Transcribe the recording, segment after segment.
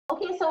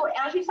Okay, so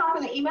as you saw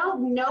from the email,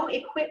 no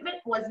equipment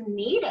was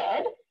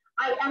needed.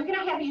 I am going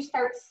to have you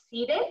start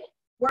seated.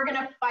 We're going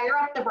to fire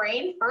up the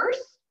brain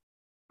first.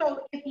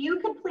 So if you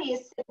could please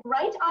sit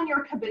right on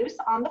your caboose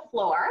on the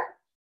floor.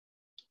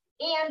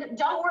 And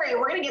don't worry,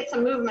 we're going to get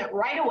some movement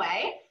right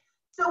away.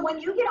 So when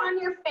you get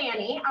on your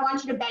fanny, I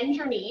want you to bend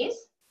your knees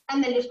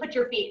and then just put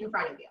your feet in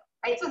front of you,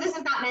 right? So this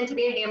is not meant to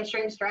be a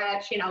hamstring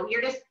stretch. You know,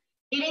 you're just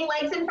getting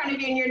legs in front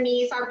of you and your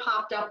knees are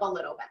popped up a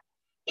little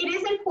bit. It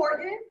is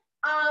important.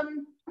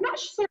 I'm not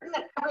certain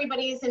that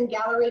everybody's in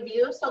gallery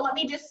view, so let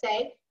me just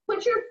say,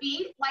 put your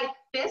feet like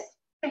fist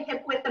to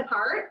hip width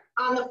apart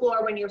on the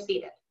floor when you're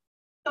seated.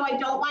 So I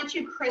don't want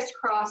you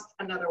crisscrossed,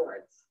 in other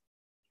words,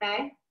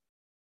 okay?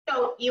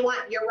 So you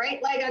want your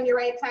right leg on your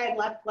right side,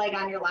 left leg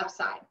on your left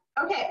side.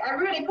 Okay,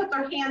 everybody put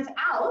their hands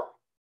out.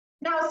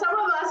 Now some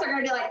of us are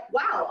gonna be like,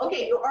 wow,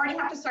 okay, you already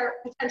have to start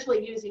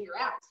potentially using your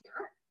abs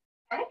here,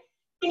 okay?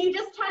 Can you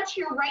just touch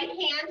your right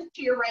hand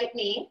to your right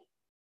knee?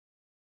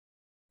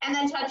 And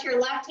then touch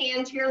your left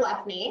hand to your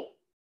left knee.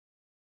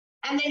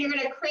 And then you're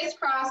gonna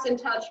crisscross and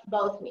touch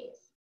both knees,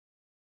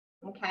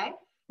 okay?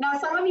 Now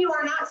some of you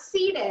are not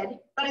seated,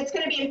 but it's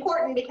gonna be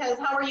important because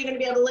how are you gonna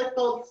be able to lift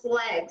both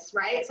legs,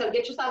 right? So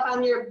get yourself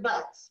on your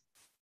butts.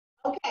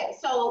 Okay,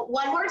 so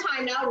one more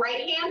time now,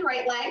 right hand,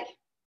 right leg,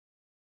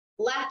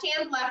 left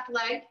hand, left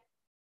leg.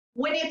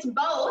 When it's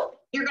both,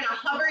 you're gonna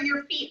hover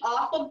your feet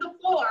off of the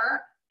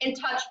floor and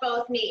touch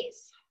both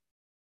knees.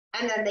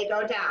 And then they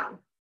go down.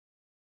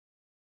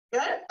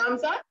 Good,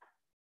 thumbs up.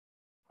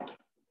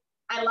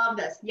 I love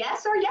this.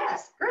 Yes or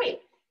yes,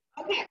 great.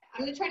 Okay, I'm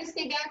gonna try to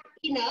stay back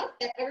enough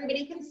that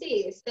everybody can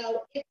see.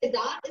 So if the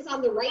dot is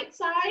on the right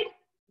side,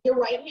 your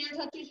right hand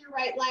touches your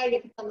right leg.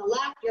 If it's on the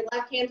left, your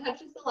left hand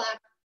touches the left.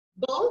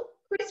 Both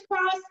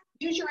crisscross,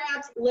 use your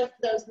abs, lift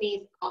those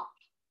knees off.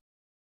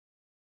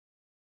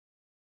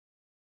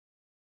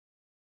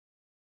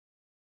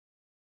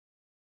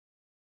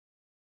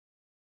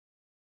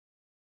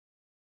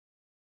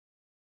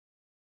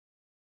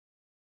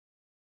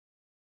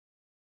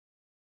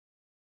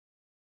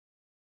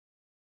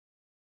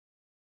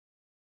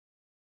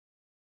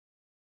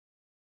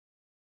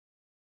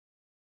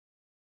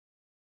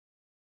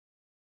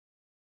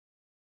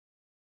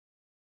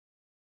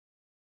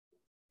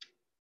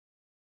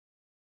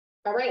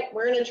 All right,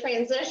 we're gonna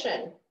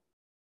transition.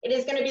 It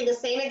is gonna be the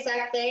same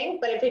exact thing,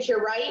 but if it's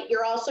your right,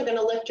 you're also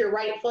gonna lift your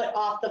right foot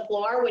off the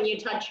floor when you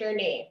touch your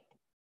knee.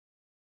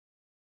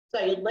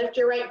 So you lift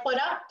your right foot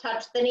up,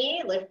 touch the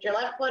knee, lift your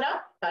left foot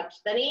up, touch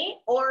the knee,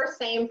 or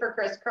same for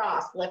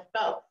crisscross, lift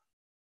both.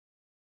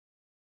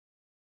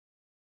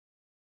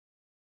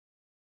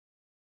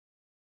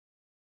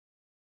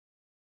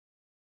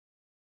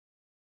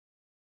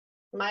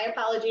 My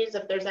apologies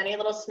if there's any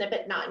little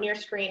snippet not in your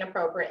screen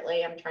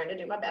appropriately. I'm trying to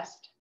do my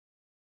best.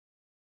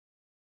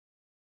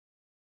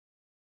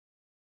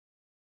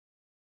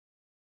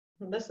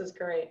 This is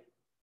great.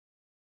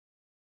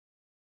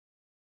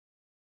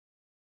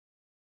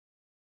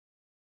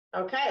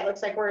 Okay,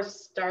 looks like we're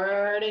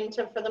starting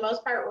to, for the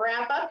most part,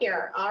 wrap up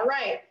here. All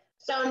right,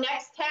 so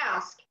next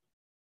task.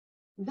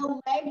 The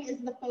leg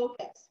is the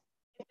focus.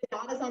 If the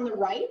dot is on the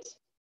right,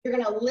 you're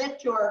gonna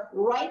lift your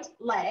right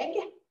leg,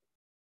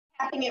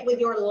 tapping it with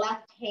your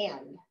left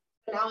hand.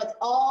 So now it's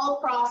all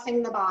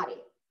crossing the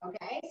body,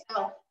 okay?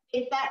 So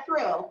think that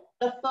through.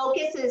 The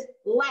focus is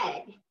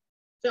leg.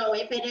 So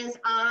if it is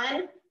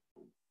on,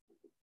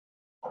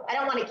 I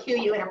don't want to cue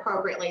you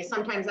inappropriately.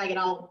 Sometimes I get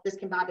all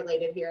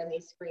discombobulated here in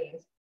these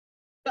screens.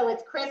 So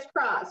it's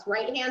crisscross,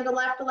 right hand to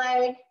left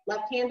leg,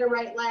 left hand to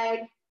right leg.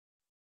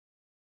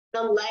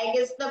 The leg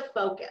is the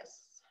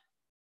focus.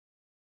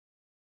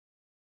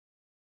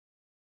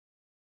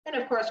 And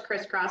of course,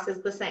 crisscross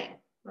is the same,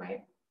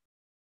 right?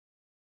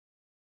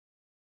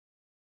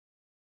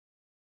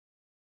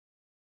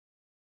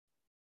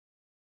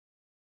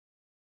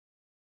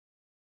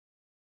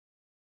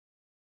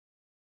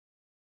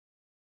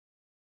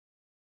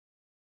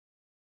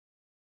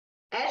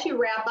 As you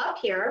wrap up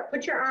here,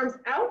 put your arms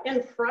out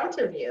in front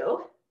of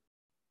you.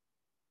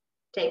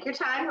 Take your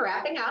time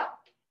wrapping up.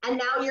 And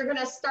now you're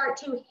gonna start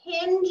to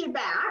hinge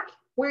back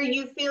where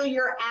you feel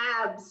your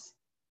abs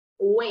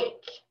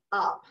wake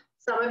up.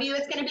 Some of you,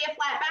 it's gonna be a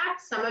flat back.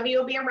 Some of you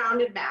will be a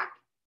rounded back.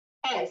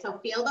 Okay, so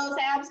feel those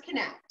abs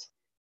connect.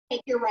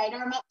 Take your right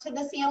arm up to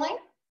the ceiling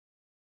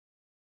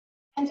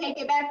and take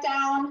it back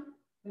down.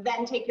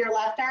 Then take your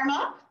left arm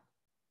up.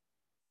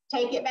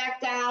 Take it back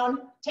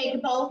down.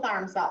 Take both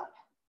arms up.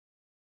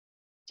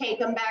 Take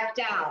them back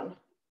down.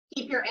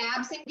 Keep your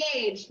abs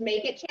engaged.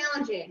 Make it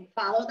challenging.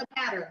 Follow the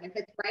pattern. If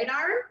it's right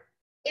arm,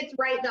 it's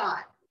right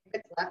dot. If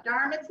it's left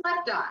arm, it's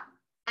left dot.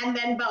 And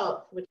then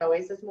both, which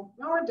always is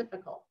more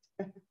difficult.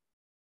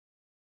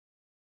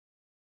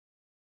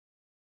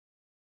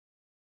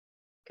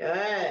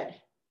 Good.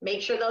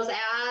 Make sure those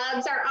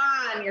abs are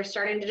on. You're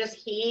starting to just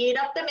heat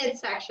up the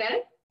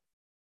midsection.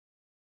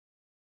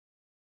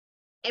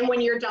 And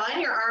when you're done,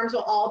 your arms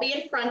will all be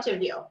in front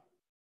of you.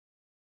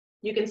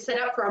 You can sit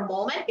up for a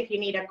moment if you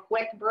need a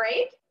quick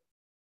break.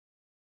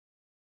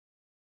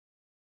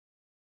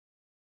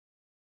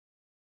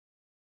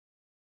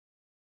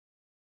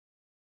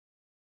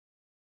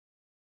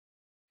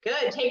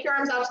 Good, take your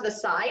arms out to the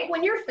side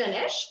when you're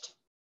finished.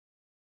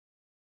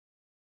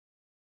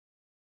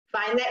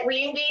 Find that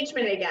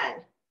re-engagement again.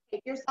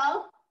 Take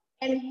yourself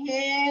and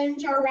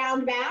hinge or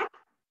round back.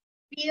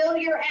 Feel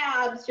your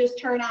abs just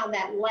turn on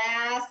that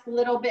last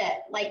little bit.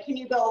 Like, can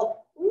you go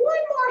one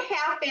more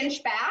 ½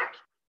 inch back?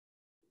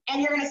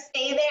 And you're gonna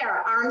stay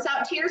there, arms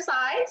out to your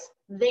sides.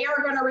 They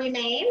are gonna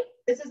remain.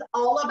 This is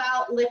all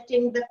about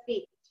lifting the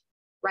feet.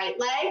 Right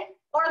leg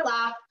or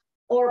left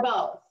or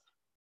both.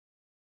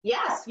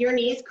 Yes, your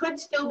knees could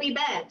still be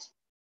bent.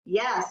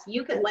 Yes,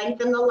 you could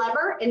lengthen the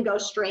lever and go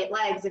straight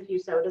legs if you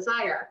so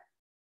desire.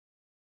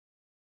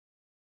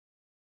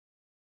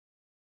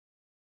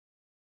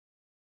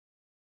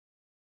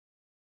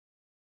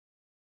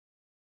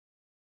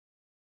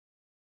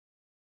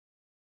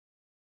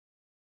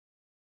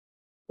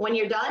 When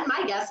you're done,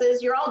 my guess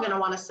is you're all going to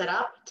want to sit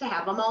up to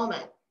have a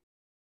moment.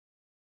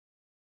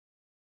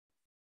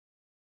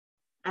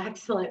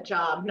 Excellent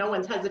job. No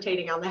one's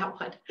hesitating on that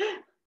one.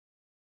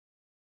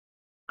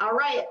 All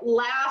right,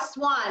 last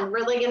one.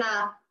 Really going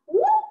to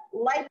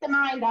light the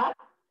mind up.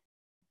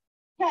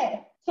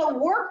 Okay, so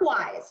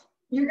work-wise,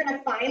 you're going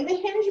to find the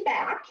hinge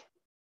back,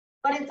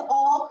 but it's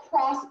all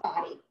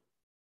cross-body,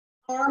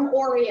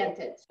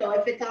 arm-oriented. So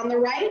if it's on the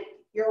right,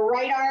 your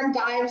right arm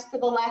dives to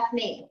the left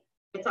knee.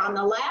 If it's on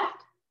the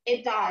left,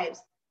 it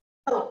dives.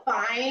 So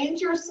find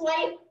your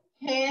slight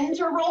hinge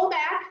or roll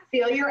back.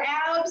 Feel your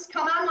abs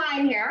come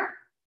online here.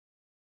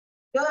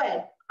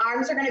 Good.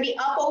 Arms are going to be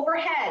up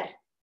overhead.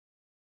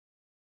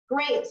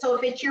 Great. So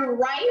if it's your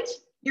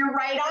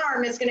right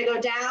arm is going to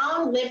go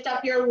down, lift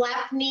up your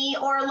left knee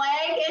or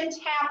leg and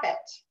tap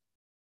it.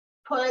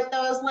 Put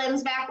those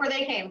limbs back where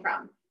they came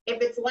from.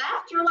 If it's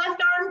left, your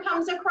left arm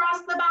comes across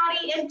the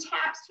body and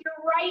taps your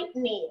right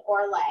knee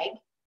or leg.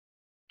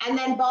 And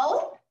then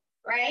both,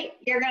 right?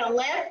 You're going to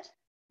lift,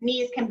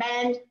 knees can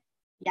bend,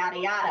 yada,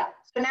 yada.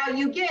 So now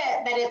you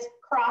get that it's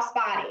cross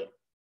body.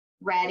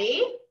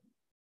 Ready?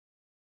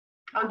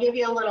 I'll give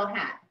you a little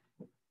hint.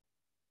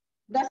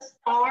 The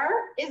star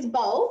is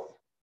both,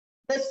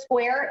 the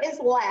square is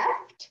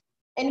left,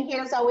 and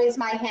here's always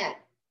my hint.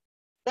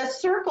 The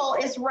circle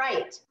is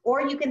right,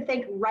 or you can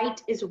think right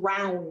is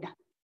round.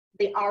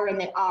 The R and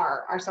the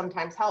R are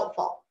sometimes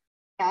helpful,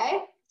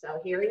 okay?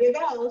 So here you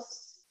go.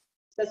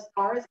 The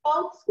star is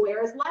both,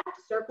 square is left,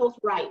 circle's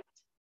right.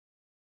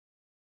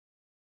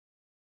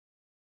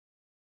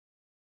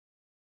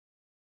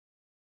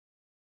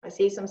 I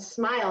see some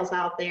smiles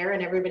out there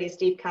and everybody's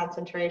deep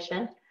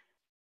concentration.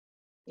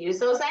 Use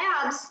those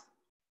abs.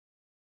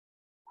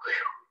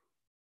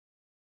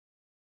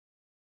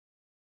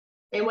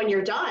 And when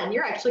you're done,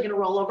 you're actually going to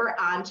roll over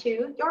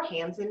onto your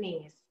hands and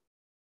knees.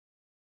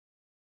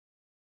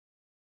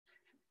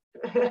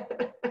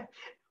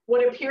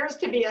 What appears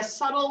to be a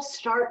subtle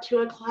start to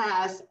a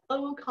class,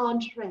 au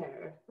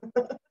contraire.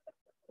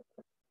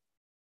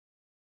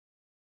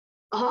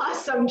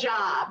 Awesome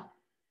job.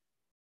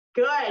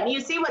 Good.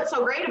 You see what's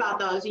so great about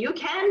those? You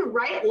can,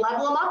 right,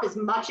 level them up as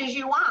much as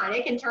you want.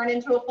 It can turn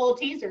into a full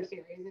teaser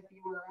series if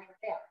you were right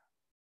there.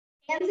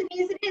 Hands and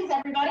knees it is,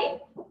 everybody.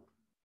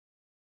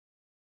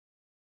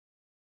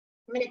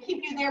 I'm going to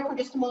keep you there for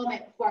just a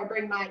moment before I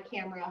bring my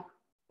camera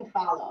to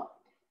follow.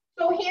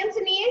 So hands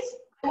and knees,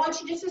 I want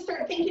you just to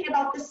start thinking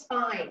about the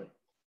spine.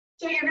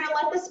 So you're going to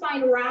let the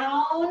spine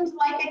round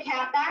like a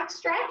cat back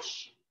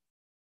stretch,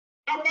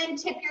 and then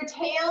tip your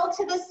tail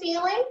to the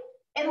ceiling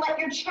and let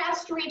your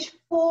chest reach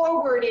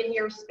forward in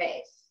your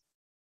space.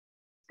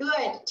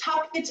 Good.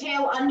 Tuck the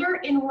tail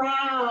under and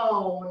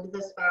round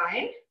the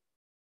spine.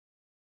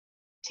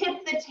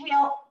 Tip the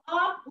tail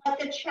up, let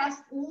the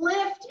chest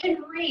lift and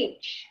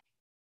reach.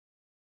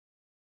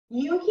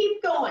 You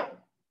keep going.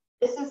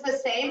 This is the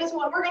same as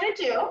what we're going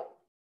to do.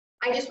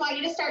 I just want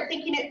you to start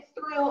thinking it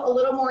through a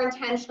little more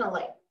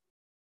intentionally.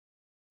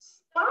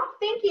 Stop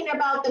thinking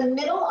about the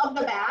middle of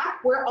the back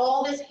where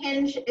all this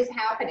hinge is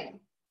happening.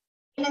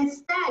 And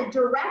instead,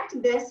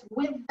 direct this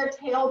with the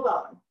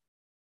tailbone.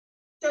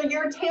 So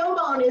your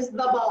tailbone is the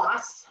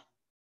boss,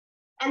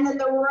 and then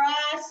the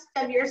rest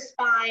of your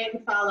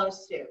spine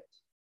follows suit.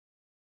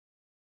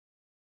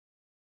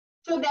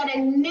 So that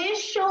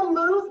initial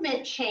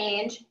movement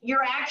change,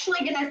 you're actually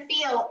going to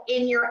feel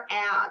in your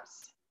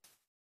abs.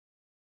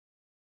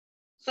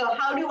 So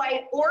how do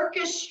I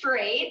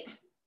orchestrate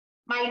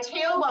my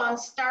tailbone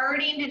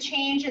starting to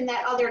change in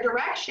that other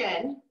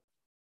direction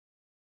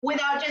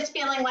without just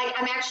feeling like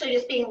I'm actually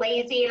just being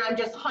lazy and I'm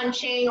just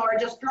hunching or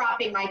just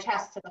dropping my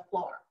chest to the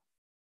floor?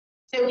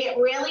 So get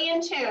really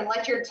in tune.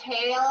 Let your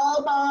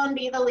tailbone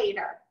be the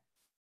leader.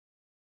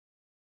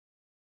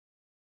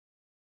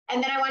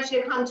 And then I want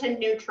you to come to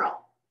neutral.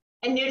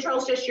 And neutral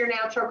is just your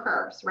natural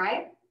curves,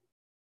 right?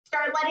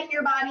 Start letting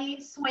your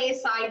body sway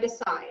side to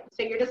side.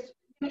 So you're just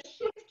going to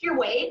shift your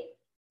weight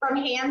from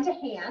hand to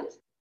hand.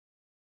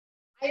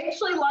 I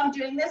actually love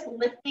doing this,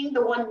 lifting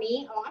the one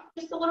knee off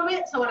just a little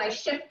bit. So when I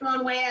shift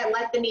one way, I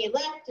let the knee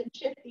lift, and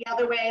shift the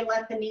other way,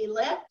 let the knee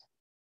lift.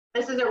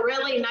 This is a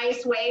really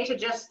nice way to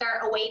just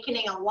start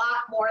awakening a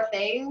lot more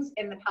things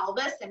in the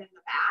pelvis and in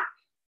the back.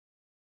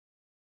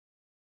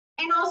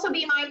 And And also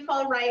be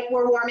mindful, right,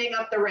 we're warming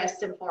up the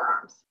wrists and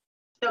forearms.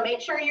 So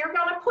make sure you're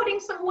putting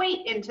some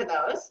weight into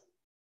those.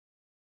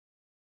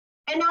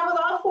 And now with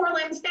all 4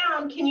 limbs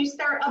down, can you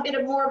start a bit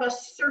of more of a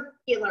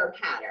circular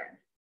pattern?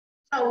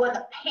 So with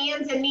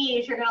hands and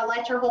knees, you're gonna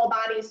let your whole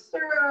body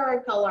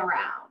circle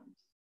around.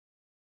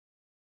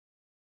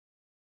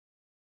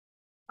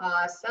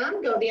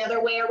 Awesome, go the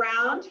other way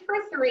around for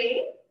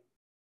 3,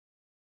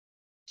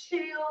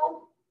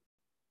 2,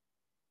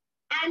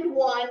 and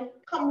 1.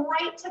 Come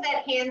right to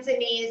that hands and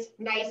knees,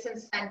 nice and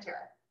center.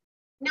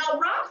 Now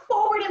rock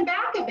forward and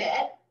back a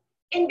bit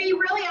and be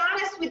really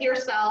honest with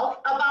yourself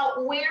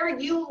about where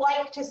you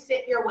like to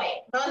sit your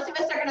weight. Most of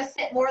us are gonna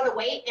sit more of the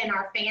weight in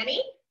our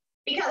fanny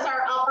because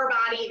our upper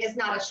body is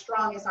not as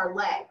strong as our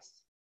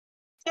legs.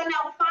 So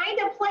now find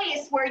a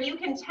place where you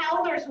can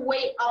tell there's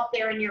weight up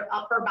there in your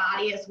upper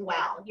body as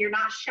well. You're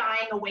not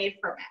shying away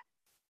from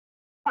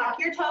it. Tuck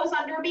your toes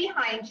under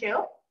behind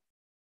you.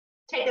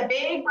 Take a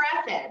big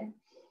breath in.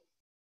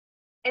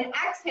 And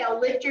exhale,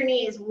 lift your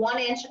knees 1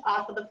 inch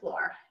off of the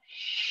floor.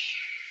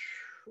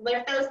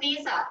 Lift those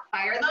knees up,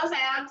 fire those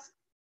abs.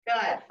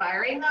 Good,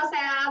 firing those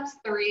abs.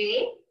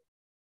 3,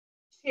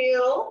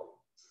 2,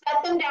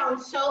 set them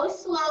down so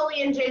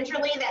slowly and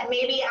gingerly that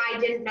maybe I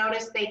didn't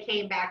notice they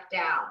came back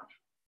down.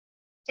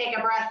 Take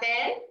a breath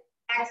in,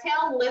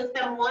 exhale, lift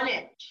them 1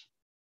 inch.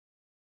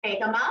 Take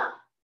them up,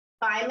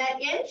 find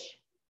that inch.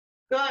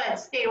 Good,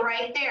 stay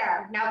right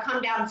there. Now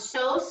come down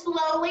so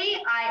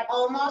slowly, I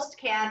almost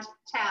can't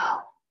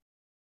tell.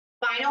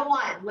 Final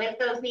 1, lift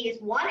those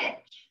knees 1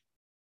 inch.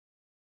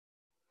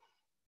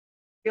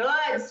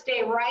 Good,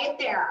 stay right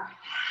there.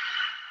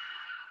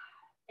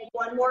 Take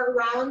 1 more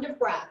round of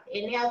breath.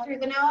 Inhale through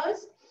the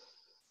nose.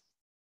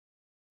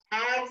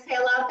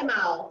 Exhale out the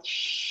mouth.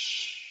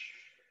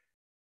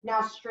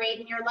 Now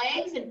straighten your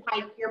legs and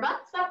pike your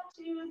butts up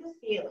to the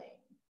ceiling.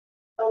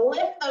 So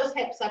lift those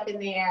hips up in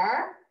the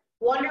air.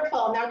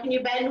 Wonderful. Now can you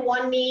bend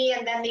 1 knee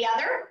and then the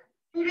other?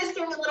 You're just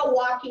doing a little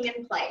walking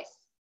in place.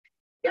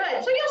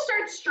 Good. So you'll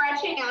start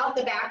stretching out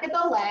the back of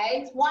the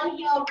legs. 1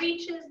 heel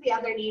reaches, the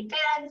other knee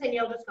bends, and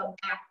you'll just go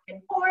back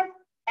and forth,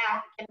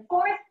 back and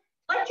forth.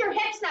 Let your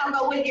hips now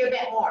go with you a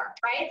bit more,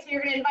 right? So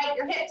you're going to invite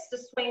your hips to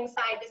swing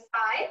side to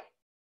side.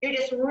 You're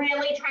just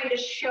really trying to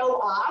show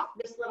off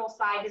this little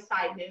side to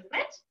side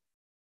movement.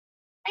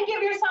 And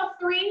give yourself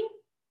 3,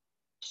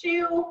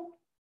 2,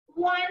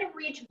 1.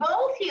 Reach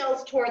both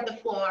heels toward the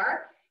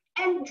floor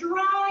and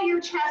draw your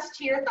chest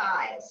to your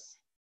thighs.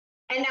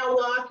 And now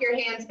walk your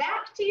hands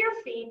back to your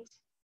feet,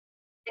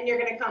 and you're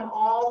going to come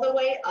all the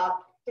way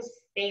up to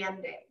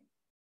standing.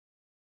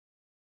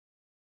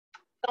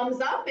 Thumbs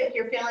up if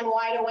you're feeling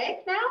wide awake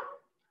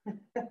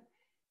now.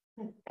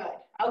 Good.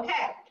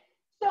 Okay.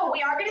 So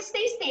we are going to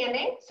stay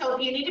standing. So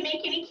if you need to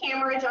make any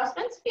camera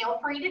adjustments, feel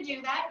free to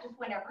do that just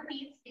whenever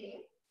needs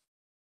be.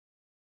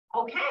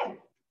 Okay.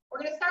 We're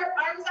going to start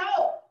arms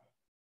out.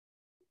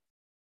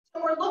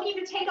 So we're looking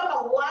to take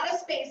up a lot of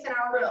space in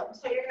our room.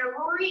 So you're going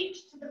to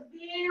reach to the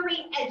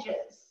very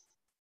edges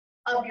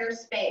of your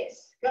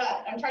space. Good.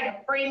 I'm trying to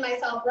frame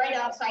myself right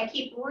up so I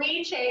keep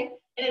reaching.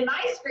 And in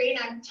my screen,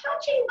 I'm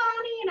touching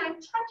Bonnie and I'm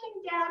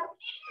touching Dad.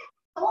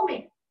 Pull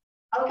me.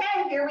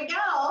 Okay, here we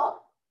go.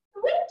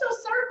 With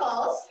those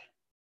circles.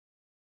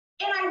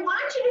 And I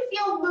want you to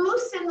feel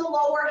loose in the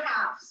lower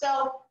half. So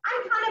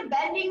I'm kind of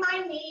bending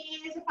my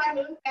knees. If I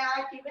move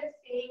back, you can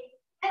see.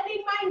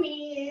 Bending my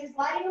knees,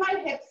 letting my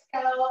hips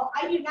go.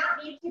 I do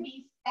not need to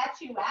be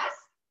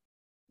statuesque,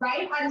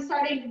 right? I'm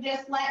starting to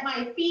just let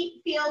my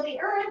feet feel the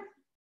earth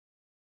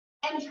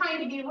and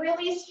trying to be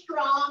really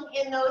strong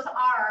in those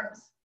arms.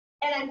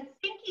 And I'm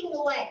thinking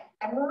length.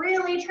 I'm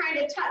really trying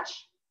to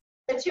touch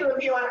the 2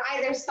 of you on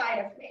either side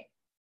of me.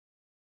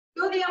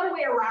 Go the other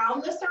way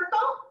around the circle.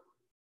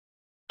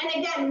 And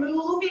again,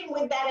 moving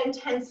with that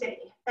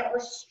intensity, that we're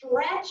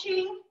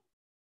stretching.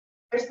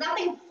 There's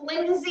nothing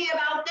flimsy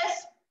about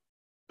this.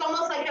 It's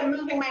almost like I'm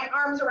moving my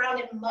arms around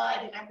in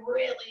mud and I'm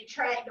really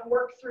trying to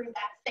work through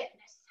that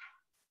thickness.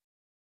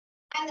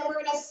 And then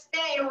we're going to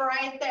stay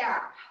right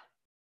there.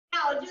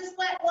 Now just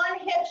let 1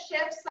 hip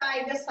shift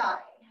side to side.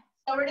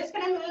 So we're just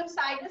going to move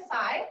side to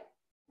side.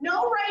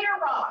 No right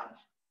or wrong.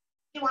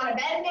 You want to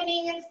bend the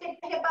knee and stick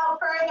the hip out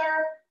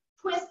further,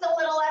 twist a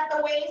little at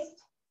the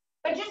waist,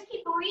 but just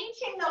keep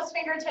reaching those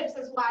fingertips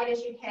as wide as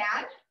you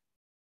can.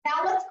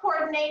 Now let's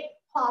coordinate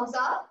palms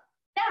up,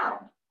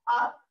 down,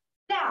 up,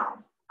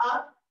 down,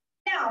 up,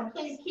 down.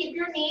 Please keep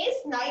your knees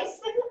nice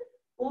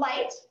and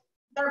light.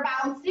 They're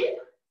bouncing.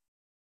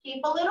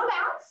 Keep a little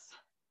bounce.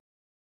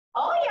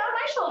 Oh yeah,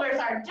 my shoulders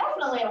are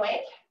definitely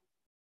awake.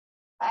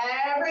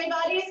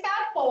 Everybody's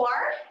got 4,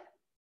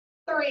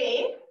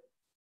 3,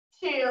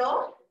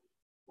 2,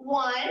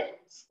 1.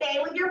 Stay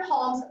with your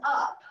palms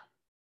up.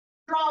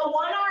 Draw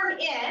 1 arm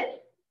in.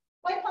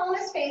 My palm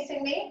is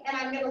facing me, and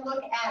I'm going to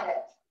look at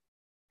it.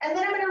 And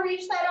then I'm going to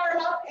reach that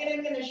arm up, and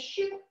I'm going to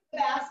shoot the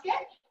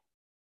basket.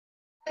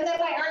 And then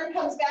my arm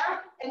comes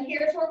back, and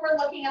here's where we're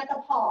looking at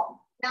the palm.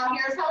 Now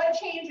here's how it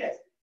changes.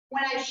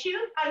 When I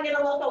shoot, I'm going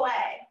to look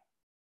away.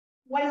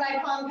 When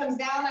my palm comes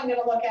down, I'm going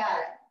to look at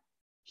it.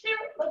 Shoot,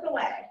 look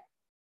away.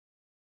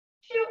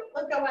 shoot,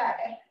 look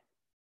away.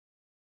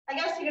 I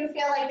guess you can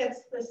feel like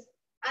it's this,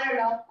 I don't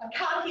know, a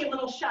cocky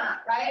little shot,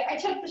 right? I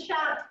took the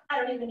shot, I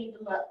don't even need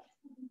to look.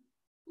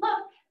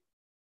 Look.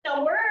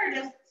 So we're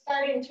just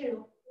starting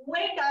to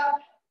wake up,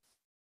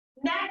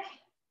 neck,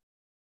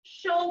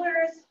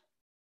 shoulders,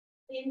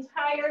 the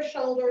entire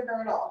shoulder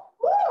girdle.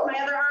 Woo, my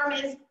other arm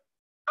is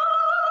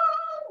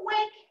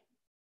awake.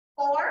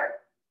 4,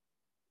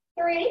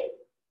 3,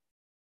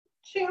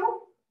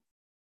 2,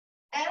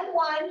 and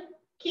 1.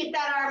 Keep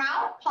that arm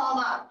out, palm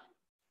up.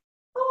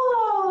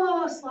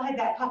 Oh, slide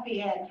that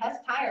puppy in. That's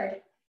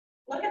tired.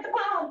 Look at the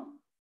palm.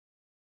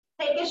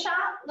 Take a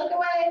shot, look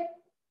away.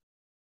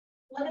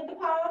 Look at the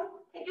palm,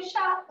 take a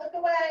shot, look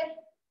away.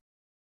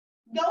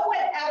 Go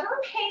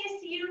whatever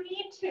pace you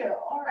need to,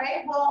 all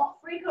right? We'll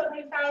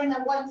frequently find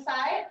that one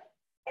side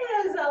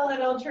is a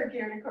little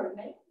trickier to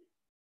coordinate.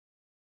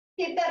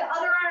 Keep that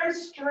other arm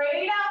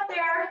straight out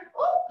there.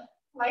 Oh,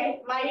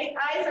 my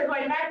eyes are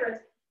going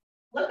backwards.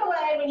 Look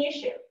away when you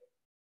shoot.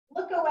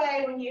 Look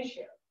away when you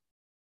shoot.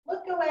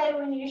 Look away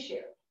when you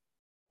shoot.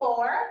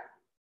 4,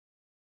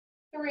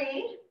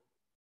 3,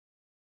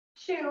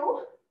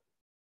 2,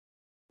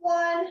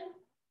 1.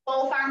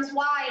 Both arms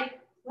wide.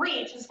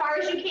 Reach as far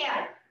as you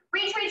can.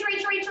 Reach, reach,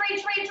 reach, reach,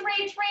 reach, reach,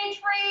 reach,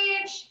 reach,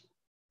 reach.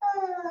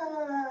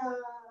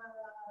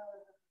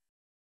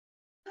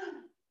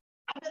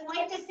 I would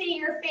like to see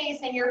your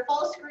face in your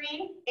full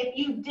screen if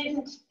you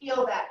didn't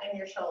feel that in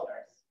your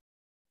shoulders.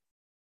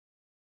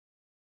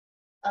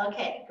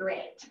 Okay,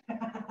 great.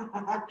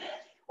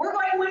 We're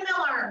going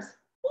windmill arms.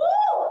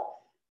 Woo!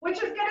 Which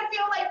is gonna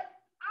feel like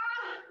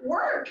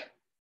work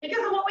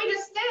because of what we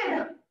just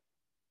did.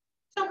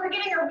 So we're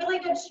getting a really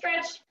good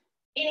stretch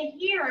in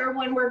here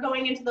when we're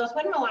going into those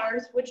windmill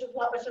arms, which is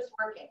what was just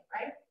working,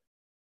 right?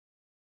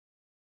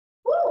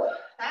 Woo,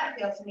 that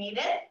feels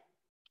needed.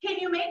 Can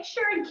you make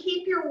sure and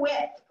keep your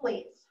width,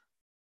 please?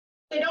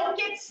 They don't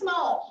get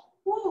small.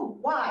 Woo,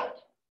 wide,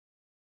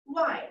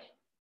 wide,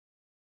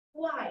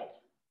 wide,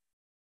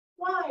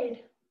 wide.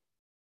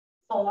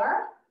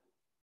 4,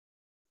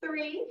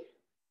 3,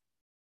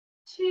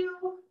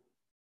 2,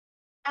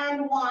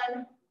 and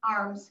 1.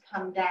 Arms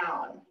come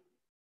down.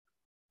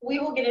 We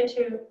will get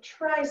into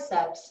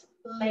triceps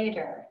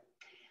later.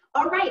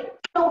 All right,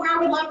 so where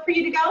I would love for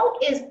you to go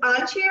is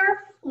onto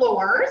your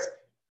floors,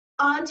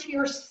 onto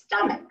your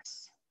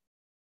stomachs.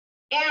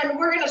 And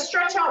we're gonna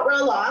stretch out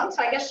real long,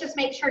 so I guess just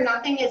make sure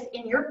nothing is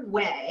in your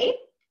way.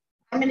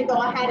 I'm gonna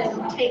go ahead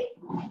and take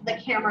the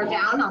camera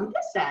down on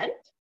this end.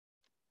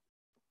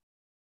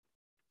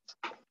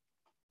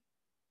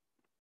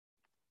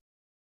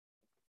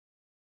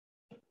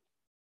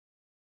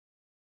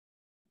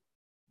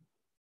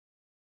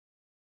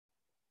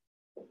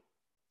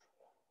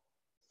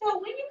 So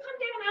when you come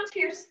down onto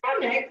your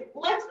stomach,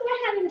 let's go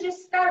ahead and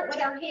just start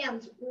with our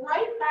hands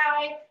right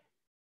by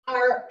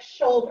our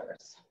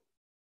shoulders.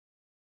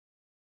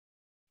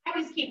 I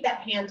always keep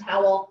that hand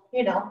towel,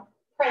 you know,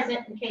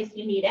 present in case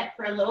you need it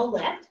for a little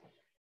lift.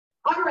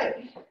 All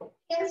right,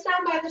 hands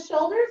down by the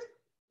shoulders,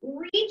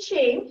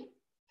 reaching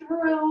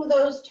through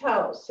those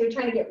toes. So you're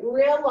trying to get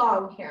real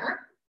long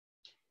here.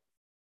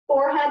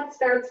 Forehead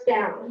starts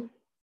down.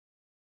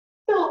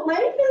 So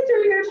lengthen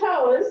through your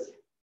toes.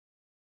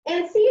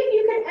 And see if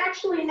you can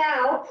actually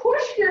now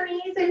push your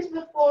knees into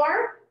the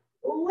floor,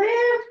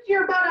 lift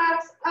your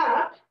buttocks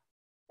up,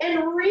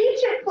 and reach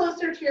it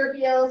closer to your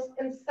heels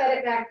and set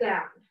it back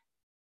down.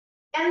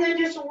 And then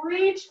just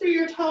reach through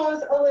your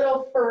toes a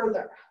little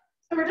further.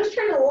 So we're just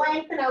trying to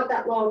lengthen out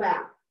that low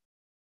back.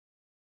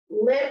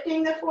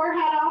 Lifting the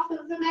forehead off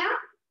of the mat.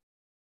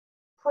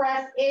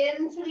 Press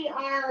into the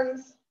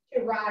arms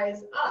to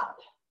rise up.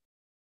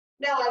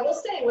 Now I will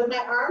say, with my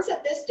arms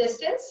at this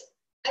distance,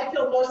 I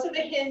feel most of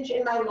the hinge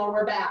in my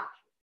lower back.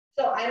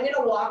 So I'm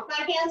gonna walk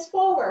my hands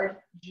forward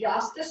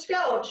just a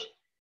skosh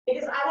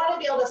because I wanna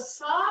be able to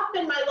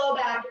soften my low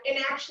back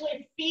and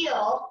actually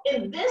feel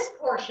in this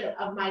portion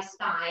of my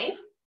spine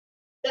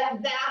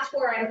that that's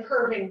where I'm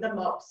curving the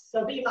most.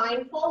 So be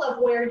mindful of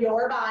where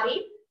your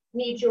body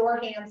needs your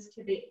hands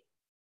to be.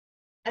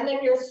 And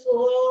then you're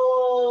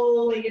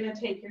slowly gonna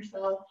take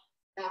yourself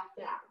back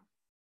down.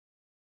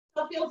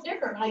 So it feels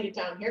different when I get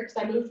down here because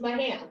I moved my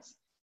hands.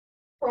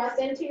 Press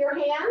into your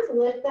hands,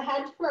 lift the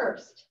head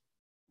first.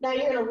 Now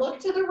you're gonna look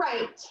to the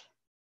right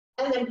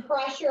and then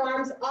press your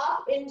arms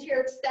up into your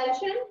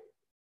extension.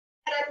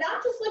 And I'm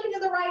not just looking to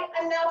the right,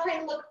 I'm now trying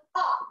to look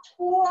up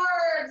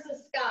towards the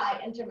sky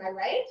and to my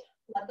right.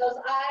 Let those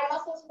eye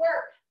muscles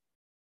work.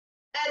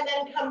 And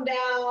then come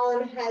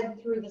down,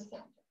 head through the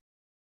center.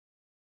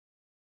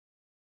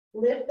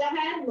 Lift the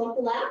head, look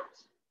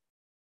left.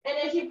 And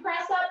as you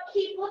press up,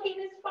 keep looking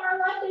as far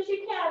left as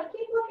you can.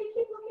 Keep looking,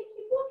 keep looking,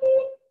 keep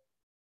looking.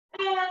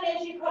 And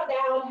as you come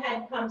down,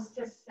 head comes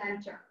to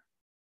center.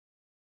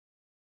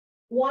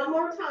 One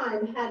more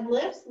time, head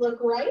lifts, look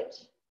right.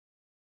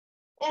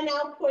 And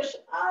now push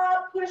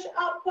up, push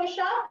up, push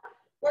up.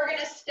 We're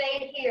gonna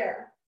stay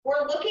here.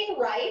 We're looking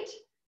right.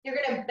 You're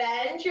gonna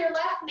bend your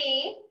left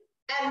knee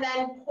and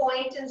then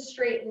point and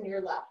straighten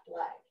your left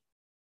leg.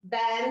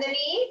 Bend the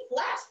knee,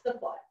 flex the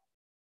foot.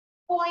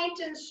 point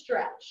and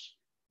stretch,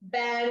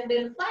 bend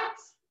and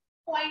flex,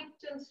 point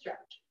and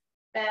stretch,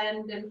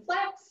 bend and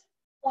flex,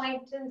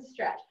 point and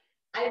stretch.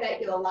 I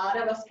bet you a lot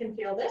of us can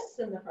feel this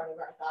in the front of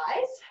our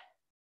thighs.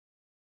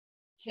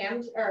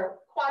 Hams or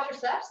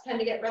quadriceps tend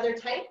to get rather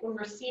tight when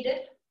we're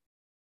seated.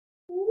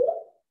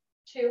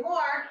 2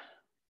 more.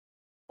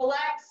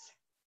 Flex,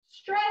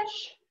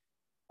 stretch,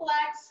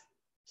 flex,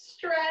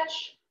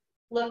 stretch.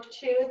 Look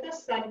to the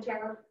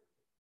center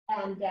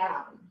and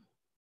down.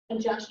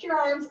 Adjust your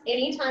arms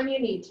anytime you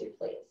need to,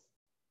 please.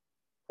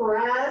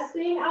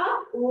 Pressing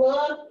up,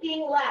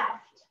 looking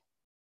left.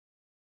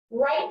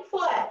 Right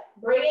foot,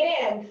 bring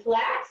it in,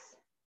 flex,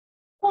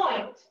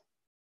 point,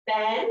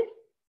 bend,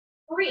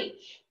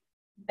 reach,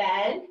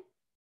 bend,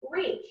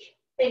 reach.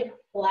 Think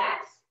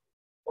flex,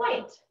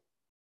 point,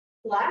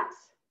 flex,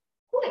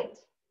 point,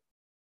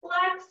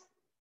 flex,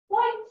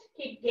 point.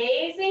 Keep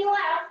gazing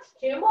left,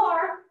 2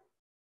 more.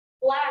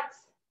 Flex,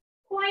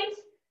 point,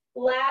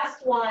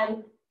 last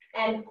one,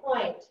 and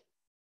point.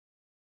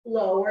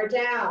 Lower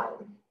down.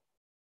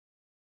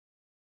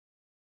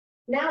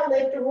 Now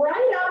lift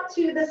right up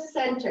to the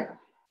center.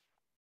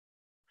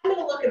 I'm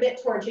going to look a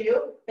bit towards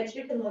you, but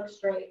you can look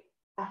straight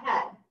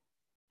ahead.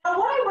 Now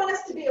what I want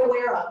us to be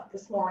aware of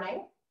this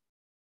morning,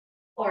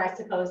 or I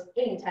suppose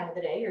any time of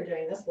the day, you're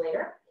doing this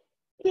later,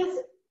 is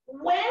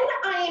when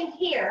I am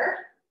here,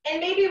 and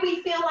maybe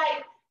we feel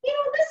like, you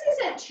know, this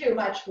isn't too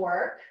much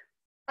work.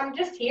 I'm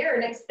just here,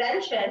 an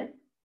extension.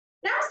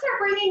 Now start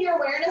bringing your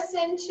awareness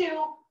into,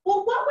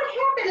 well, what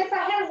would happen if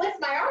I hadn't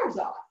lifted my arms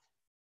off?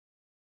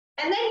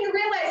 And then you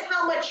realize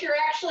how much you're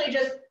actually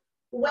just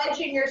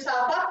wedging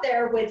yourself up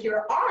there with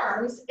your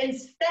arms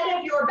instead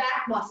of your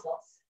back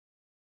muscles.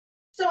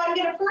 So I'm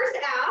going to first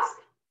ask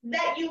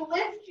that you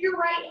lift your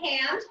right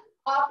hand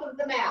off of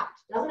the mat.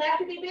 Doesn't have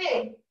to be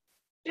big. As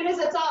soon as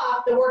it's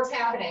off, the work's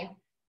happening.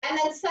 And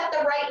then set the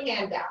right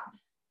hand down.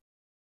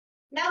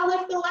 Now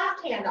lift the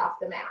left hand off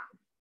the mat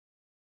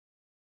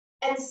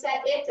and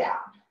set it down.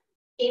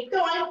 Keep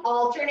going,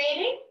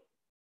 alternating.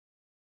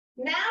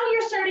 Now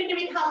you're starting to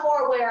become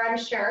more aware, I'm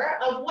sure,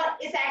 of what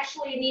is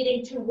actually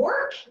needing to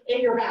work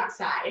in your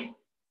backside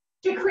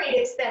to create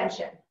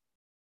extension.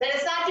 That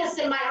it's not just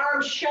in my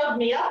arms shoved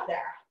me up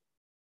there.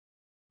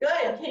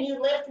 Good. Can you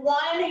lift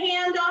one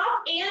hand off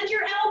and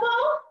your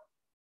elbow?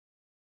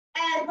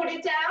 And put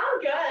it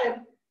down.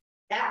 Good.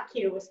 That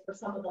cue was for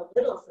some of the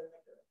littles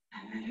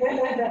in the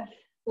group.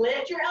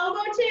 Lift your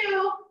elbow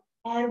too.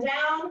 And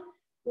down.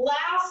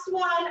 Last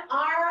one.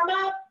 Arm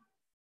up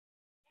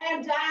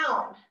and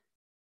down.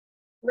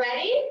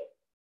 Ready?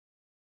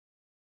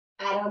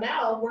 I don't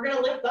know. We're going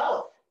to lift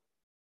both.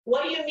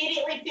 What do you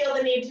immediately feel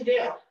the need to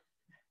do?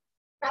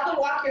 Probably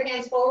walk your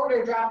hands forward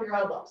or drop your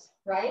elbows,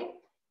 right?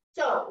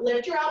 So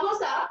lift your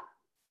elbows up.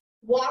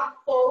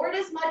 Walk forward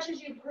as much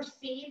as you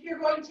perceive you're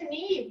going to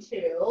need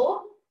to.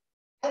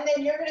 And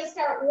then you're going to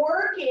start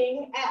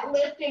working at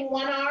lifting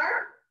one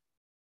arm,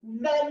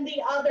 then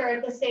the other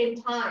at the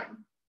same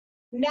time.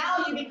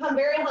 Now you become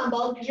very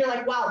humble because you're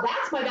like, wow,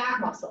 that's my back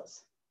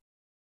muscles.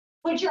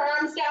 Put your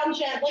arms down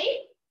gently.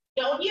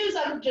 Don't use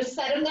them. Just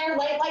set them there,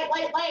 light, light,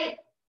 light, light.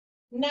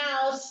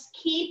 Now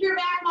keep your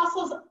back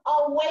muscles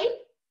awake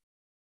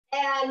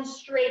and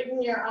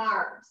straighten your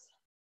arms.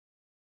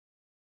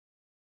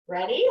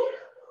 Ready?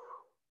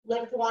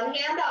 Lift one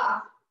hand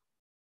off.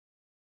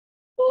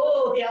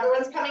 Oh, the other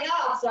one's coming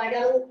off, so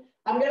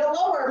I'm gonna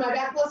lower. My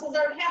back muscles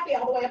aren't happy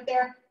all the way up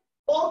there.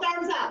 Both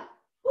arms up.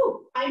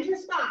 Ooh, find your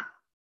spot.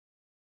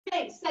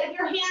 Okay, set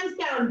your hands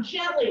down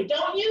gently.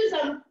 Don't use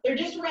them, they're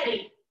just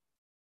ready.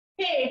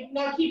 Okay,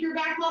 now keep your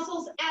back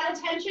muscles at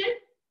attention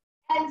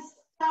and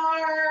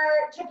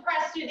start to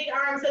press through the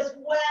arms as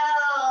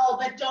well,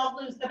 but don't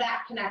lose the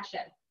back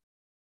connection.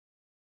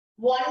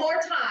 One more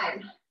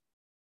time.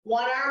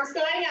 One arm's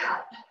going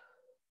out.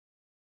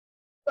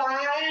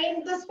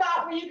 Find the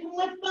spot where you can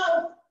lift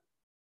both.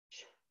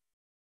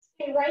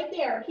 Stay right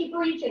there. Keep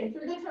reaching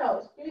through the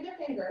toes, through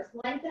the fingers.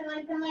 Lengthen,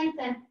 lengthen,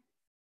 lengthen.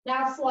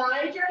 Now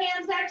slide your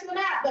hands back to the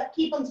mat, but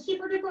keep them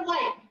super duper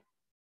light.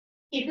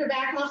 Keep your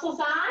back muscles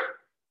on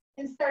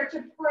and start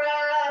to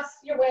press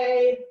your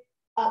way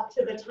up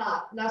to the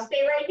top. Now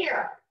stay right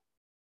here.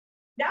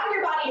 Now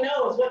your body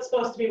knows what's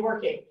supposed to be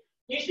working.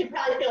 You should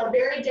probably feel a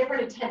very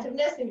different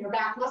attentiveness in your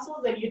back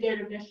muscles than you did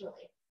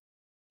initially.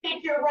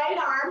 Take your right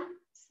arm,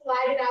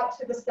 slide it out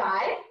to the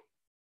side,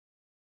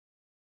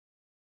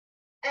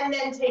 and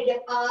then take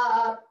it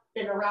up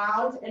and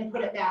around and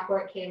put it back where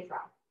it came from.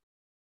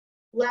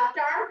 Left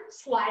arm,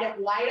 slide it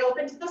wide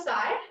open to the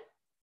side,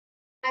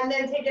 and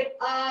then take it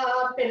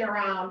up and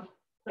around,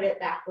 put it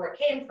back where it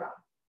came from.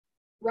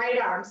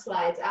 Right arm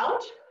slides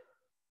out,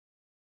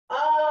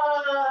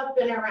 up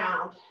and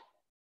around.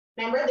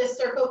 Remember, this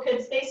circle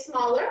could stay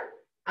smaller,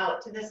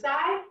 out to the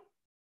side,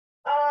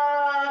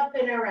 up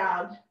and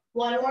around.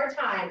 One more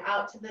time,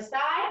 out to the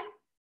side,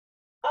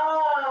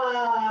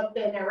 up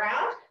and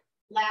around.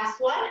 Last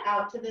one,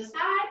 out to the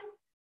side,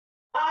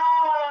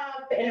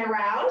 up and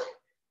around.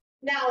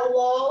 Now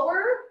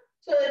lower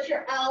so that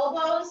your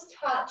elbows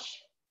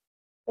touch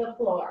the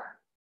floor.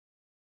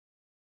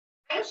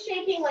 I'm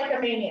shaking like a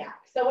maniac.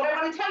 So what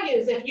I want to tell you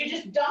is if you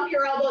just dump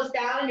your elbows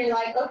down and you're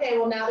like, okay,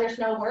 well now there's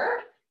no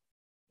work,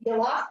 you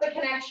lost the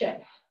connection.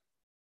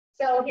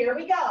 So here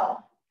we go.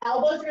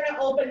 Elbows are going to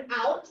open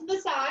out to the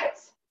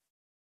sides.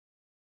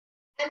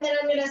 And then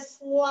I'm going to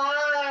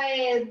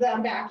slide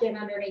them back in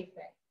underneath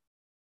me.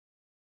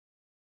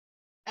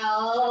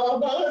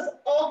 Elbows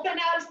open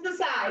out to the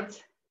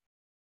sides.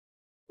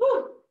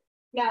 Whew.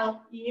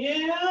 Now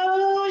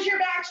use your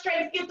back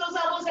strength, get those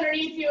elbows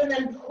underneath you, and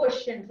then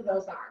push into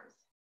those arms.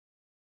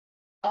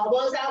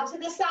 Elbows out to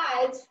the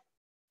sides.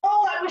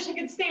 Oh, I wish I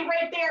could stay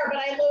right there, but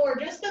I lower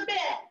just a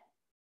bit.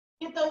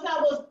 Get those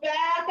elbows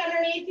back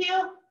underneath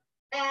you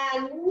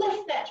and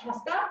lift that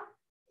chest up.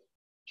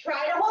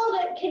 Try to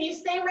hold it. Can you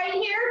stay right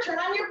here? Turn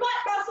on your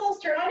butt muscles,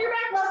 turn on your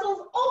back muscles,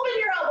 open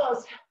your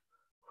elbows.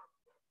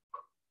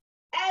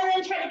 And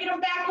then try to get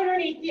them back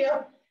underneath you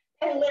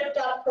and lift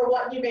up for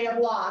what you may have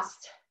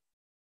lost.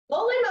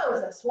 Holy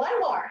Moses, one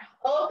more.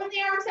 Open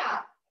the arms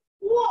out.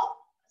 Whoa,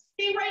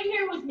 stay right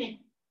here with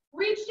me.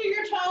 Reach to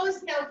your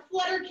toes, now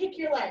flutter kick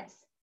your legs.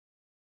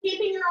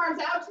 Keeping your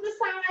arms out to the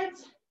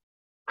sides.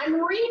 I'm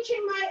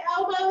reaching my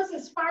elbows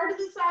as far to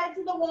the sides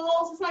of the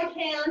walls as I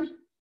can.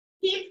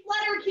 Keep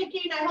flutter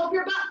kicking. I hope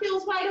your butt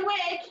feels wide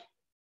awake.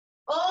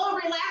 Oh,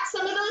 relax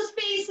some of those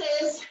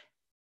faces.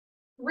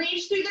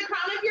 Reach through the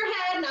crown of your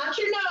head, not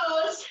your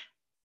nose.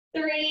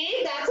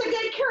 3, that's a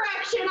good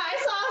correction. I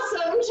saw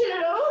some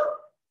too.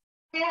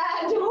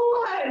 And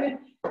 1,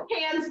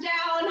 hands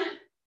down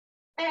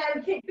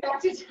and kick back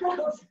to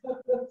toes.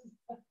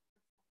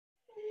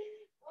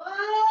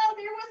 Oh,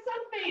 there was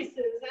some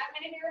faces. I'm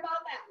going to hear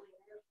about that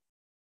later.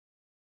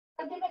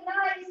 But give it a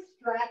nice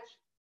stretch.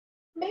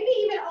 Maybe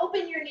even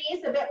open your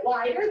knees a bit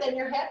wider than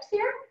your hips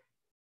here.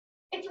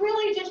 It's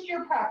really just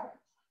your preference.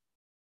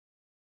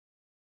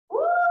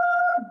 Woo,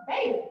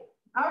 baby.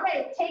 All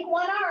right, take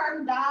one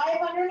arm,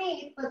 dive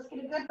underneath. Let's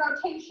get a good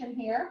rotation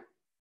here.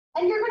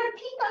 And you're going to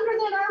peek under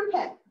that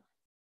armpit.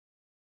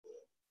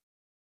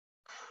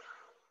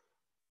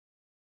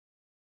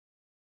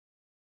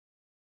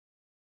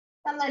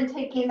 And then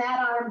taking that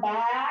arm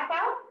back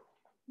out,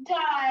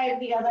 dive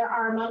the other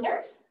arm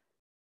under.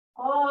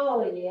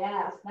 Oh,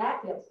 yes,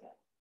 that feels good.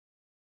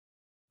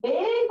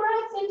 Big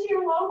breaths into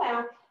your low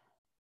back.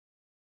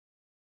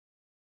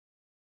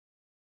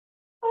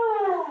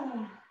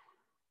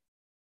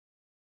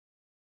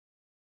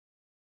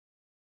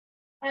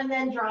 And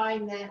then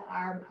drawing that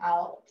arm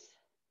out.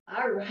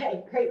 All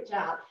right, great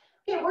job.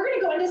 Okay, we're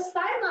gonna go into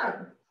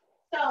sideline.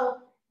 So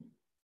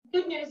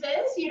good news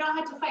is you don't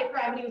have to fight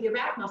gravity with your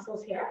back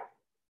muscles here.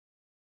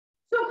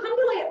 So come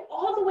to lay it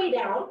all the way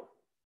down.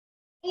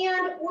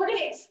 And we're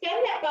gonna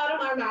extend that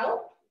bottom arm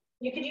out.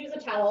 You could use a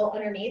towel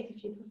underneath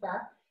if you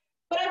prefer.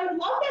 But I would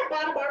love that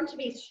bottom arm to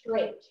be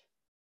straight.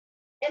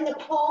 And the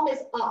palm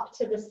is up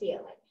to the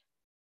ceiling.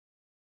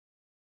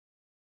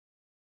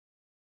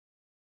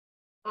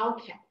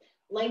 Okay,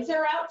 legs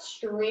are out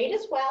straight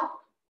as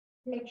well.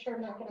 Make sure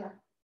I'm not gonna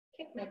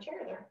kick my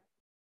chair there.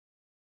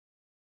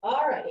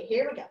 All righty,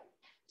 here we go.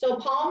 So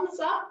palms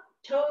up,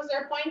 toes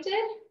are pointed.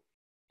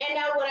 And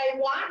now what I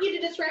want you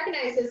to just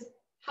recognize is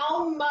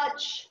how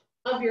much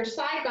of your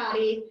side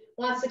body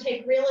wants to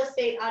take real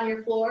estate on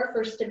your floor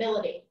for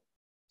stability.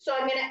 So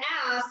I'm gonna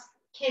ask,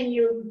 can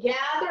you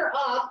gather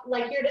up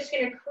like you're just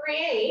gonna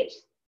create,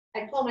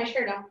 I pull my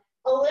shirt up,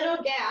 a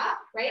little gap,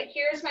 right?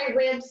 Here's my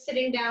ribs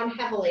sitting down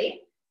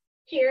heavily.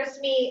 Here's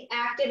me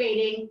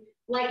activating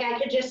like I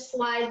could just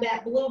slide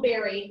that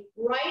blueberry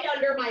right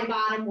under my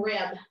bottom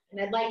rib.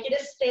 And I'd like you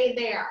to stay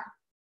there.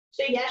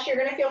 So yes, you're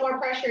gonna feel more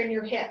pressure in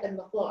your hip than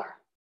the floor.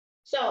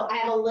 So I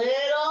have a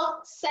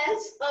little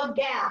sense of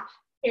gap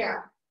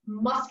here.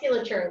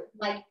 Musculature,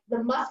 like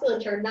the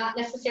musculature, not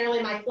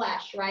necessarily my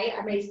flesh, right?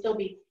 I may still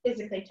be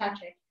physically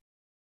touching.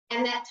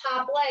 And that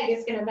top leg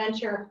is gonna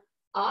venture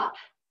up,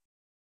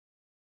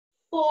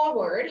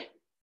 forward,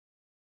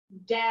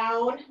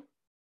 down,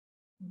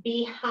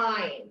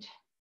 behind,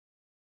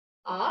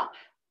 up,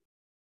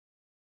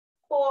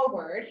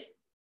 forward,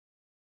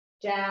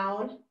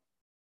 down,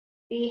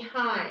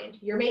 behind.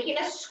 You're making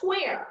a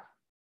square.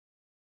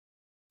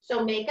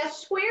 So make a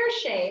square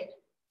shape.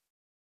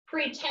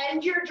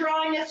 Pretend you're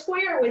drawing a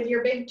square with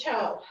your big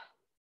toe.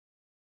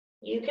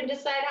 You can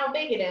decide how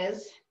big it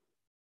is.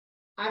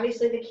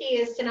 Obviously, the key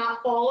is to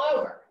not fall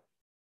over.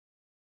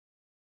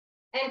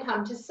 And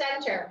come to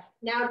center.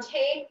 Now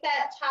take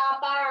that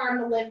top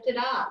arm, lift it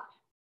up.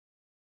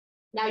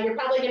 Now you're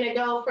probably going to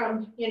go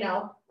from, you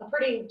know, a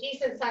pretty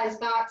decent sized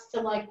box to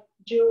like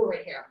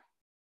jewelry here.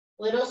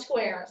 Little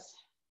squares.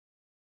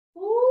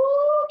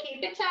 Ooh,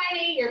 keep it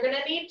tiny. You're going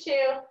to need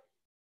to.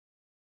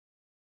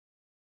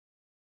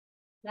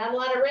 Not a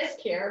lot of risk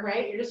here,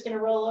 right? You're just going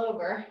to roll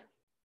over.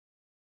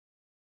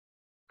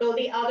 Go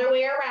the other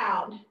way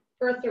around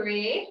for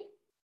 3,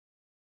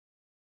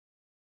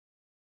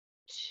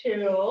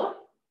 2.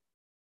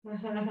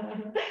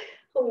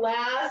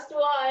 Last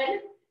one.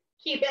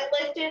 Keep it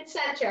lifted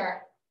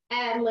center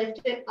and lift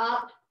it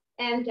up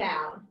and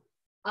down,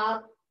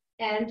 up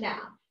and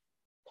down.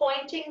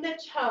 Pointing the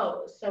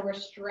toes. So we're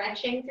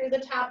stretching through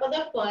the top of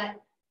the foot.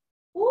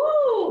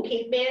 Woo,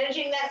 keep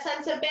managing that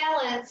sense of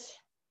balance,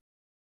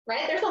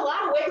 right? There's a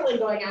lot of wiggling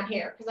going on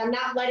here because I'm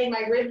not letting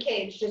my rib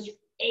cage just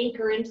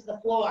anchor into the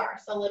floor.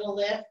 So a little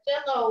lift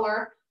and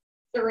lower.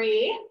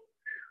 3,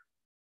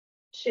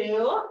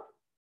 2,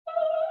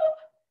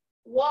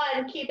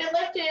 1. Keep it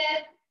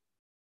lifted.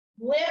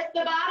 Lift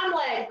the bottom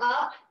leg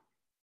up,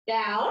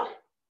 down,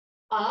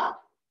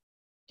 up,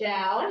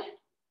 down,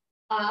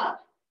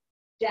 up,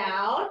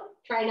 down.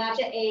 Try not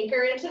to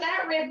anchor into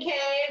that rib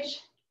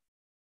cage.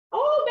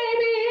 Oh,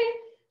 baby.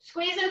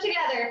 Squeeze them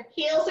together.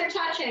 Heels are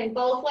touching.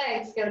 Both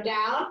legs go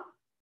down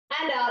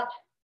and up,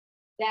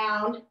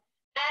 down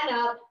and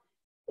up.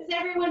 Is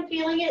everyone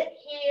feeling it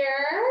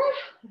here?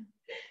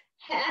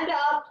 And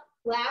up.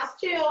 Last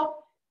 2.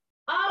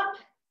 Up.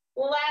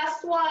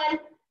 Last 1.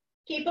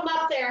 Keep them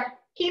up there.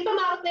 Keep them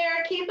up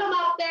there. Keep them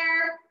up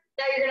there.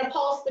 Now you're going to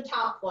pulse the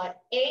top foot.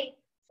 8,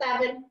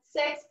 7,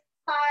 6,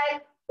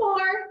 5, 4,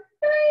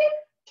 3,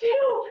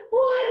 2,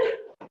 1.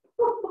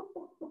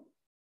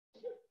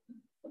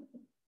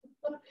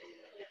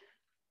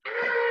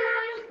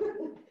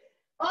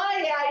 Oh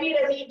yeah, I need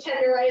a meat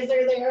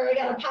tenderizer there. I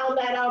gotta pound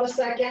that out a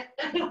second.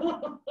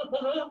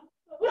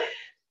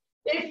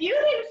 If you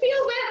didn't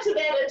feel that to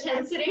that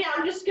intensity,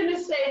 I'm just gonna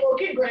say, well,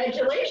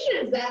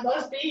 congratulations. That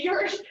must be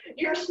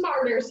your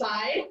smarter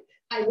side.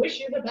 I wish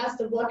you the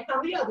best of luck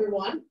on the other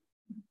one.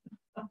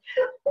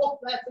 Oh,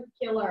 that's a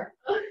killer.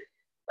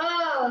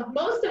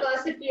 Most of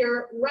us, if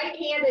you're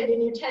right-handed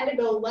and you tend to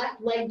go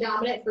left leg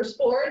dominant for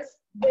sports,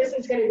 this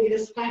is gonna be the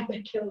side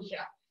that kills you.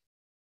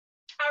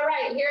 All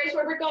right, here's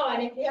where we're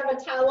going. If you have a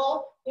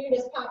towel, you can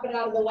just pop it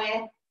out of the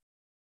way.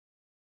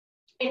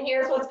 And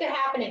here's what's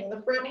happening.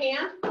 The front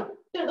hand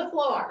to the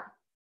floor.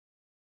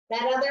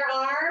 That other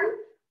arm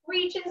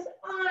reaches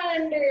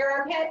under your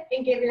armpit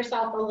and give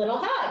yourself a little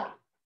hug.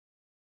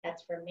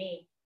 That's for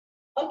me.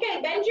 Okay,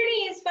 bend your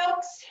knees,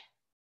 folks.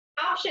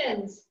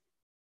 Options.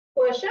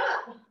 Push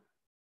up.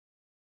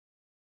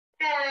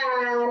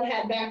 And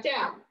head back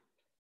down.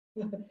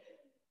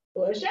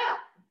 Push up.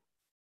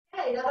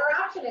 Okay, another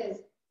option is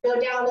go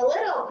down a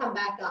little, come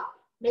back up.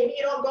 Maybe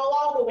you don't go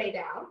all the way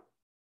down.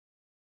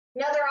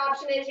 Another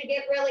option is you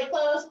get really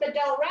close, but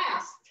don't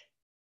rest.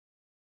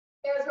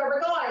 Here's where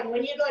we're going.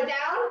 When you go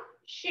down,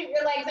 shoot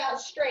your legs out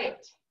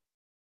straight.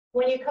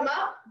 When you come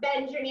up,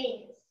 bend your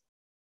knees.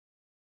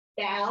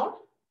 Down,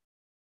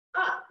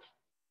 up.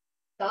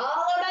 It's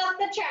all about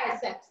the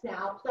triceps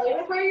now. Play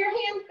with where your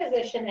hand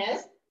position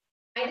is.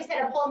 I just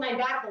had to pull my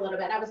back a little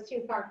bit. I was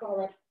too far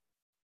forward.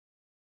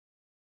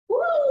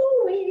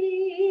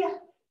 Woo-wee.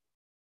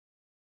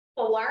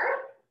 4.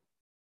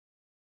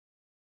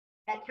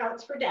 That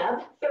counts for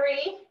Deb.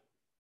 3,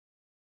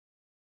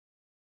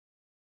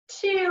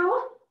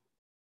 2.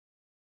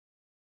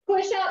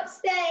 Push up,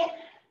 stay.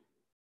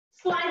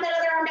 Slide that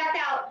other arm back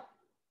out.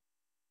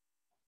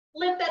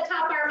 Lift that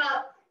top arm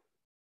up.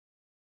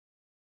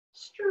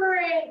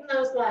 Straighten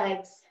those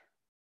legs.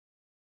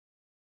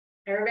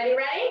 Everybody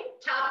ready?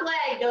 Top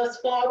leg goes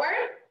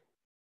forward.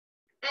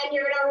 And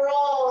you're gonna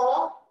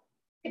roll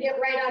to get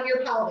right on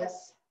your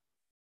pelvis.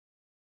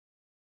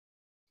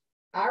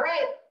 All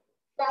right,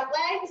 front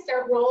leg,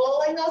 start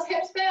rolling those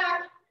hips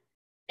back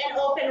and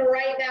open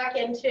right back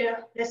into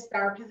this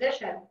star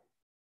position.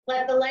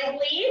 Let the leg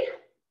lead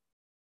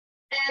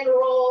and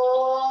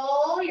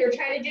roll. You're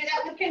trying to do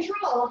that with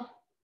control.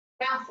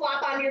 Not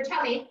flop on your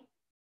tummy.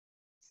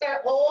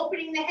 Start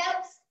opening the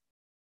hips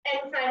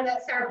and find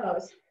that star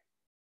pose.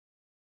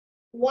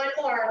 One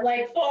more,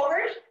 leg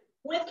forward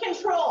with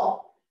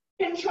control.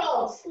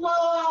 Control,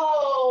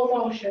 slow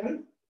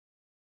motion.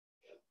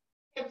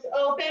 Hips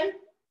open,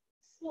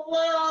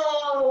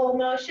 slow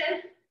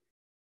motion.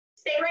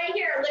 Stay right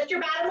here, lift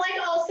your bottom leg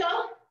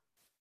also.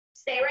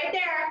 Stay right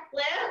there,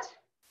 lift,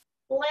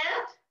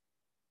 lift.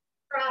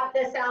 Drop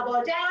this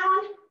elbow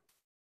down.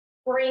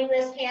 Bring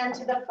this hand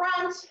to the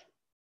front.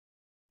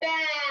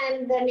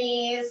 Bend the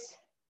knees.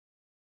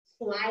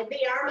 Slide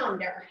the arm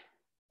under.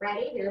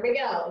 Ready? Here we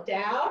go.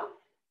 Down,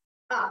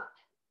 up,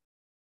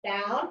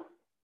 down,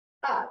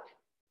 up,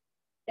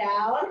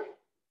 down,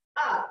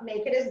 up.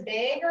 Make it as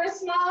big or as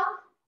small.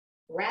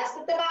 Rest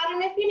at the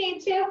bottom if you need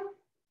to.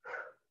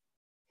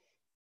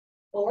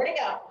 4 to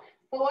go.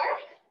 4,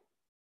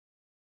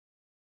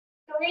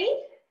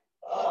 3,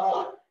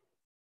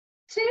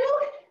 2,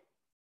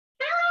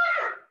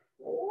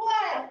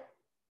 1.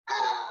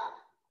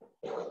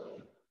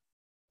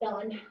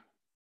 Done.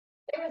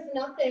 There was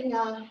nothing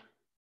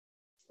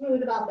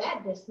smooth about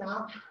that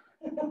dismount.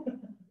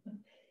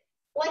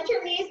 Let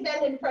your knees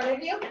bend in front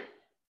of you.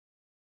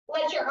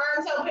 Let your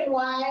arms open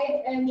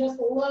wide and just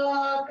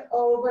look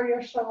over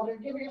your shoulder.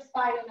 Give your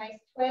spine a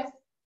nice twist.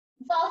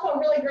 It's also a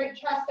really great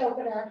chest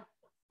opener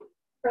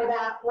for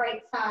that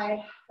right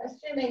side,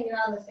 assuming you're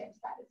on the same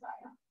side as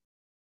I am.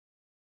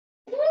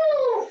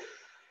 Woo.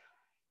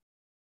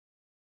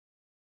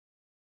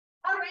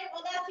 All right,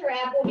 well, that's a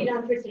wrap. We'll be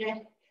done for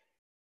today.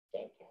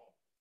 JK.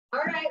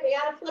 All right, we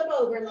got to flip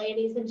over,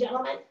 ladies and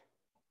gentlemen.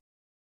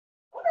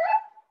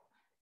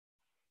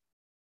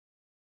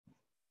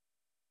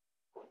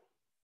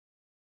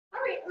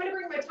 All right, I'm going to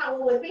bring my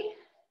towel with me.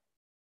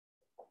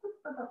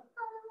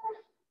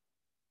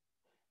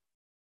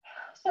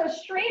 So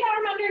straight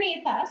arm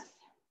underneath us.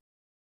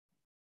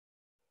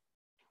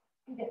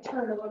 Get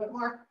turned a little bit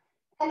more.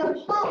 And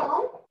the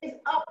palm is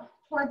up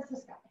towards the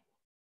sky.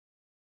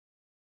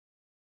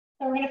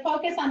 So we're going to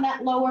focus on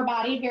that lower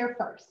body here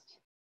first.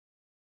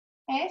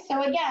 Okay,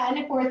 so again,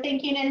 if we're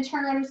thinking in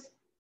terms,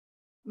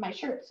 my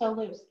shirt's so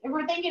loose. If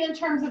we're thinking in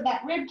terms of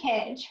that rib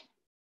cage,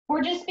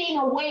 we're just being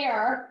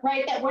aware,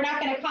 right, that we're not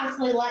going to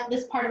constantly let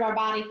this part of our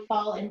body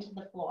fall into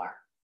the floor.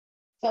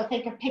 So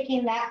think of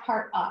picking that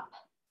part up.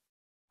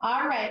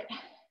 All right,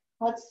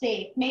 let's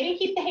see. Maybe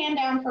keep the hand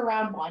down for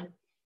round one,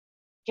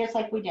 just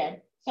like we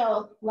did.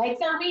 So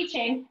legs are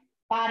reaching,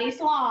 body's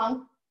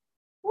long.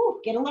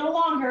 Ooh, get a little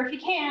longer if you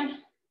can.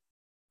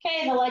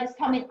 Okay, the legs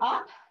coming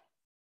up,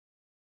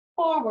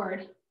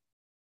 forward,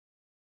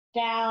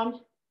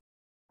 down,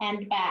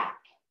 and back.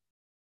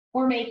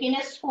 We're making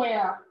a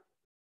square.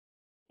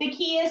 The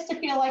key is to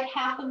feel like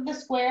half of the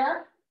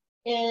square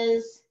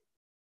is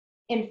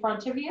in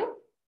front of you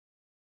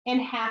and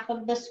half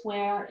of the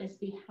square is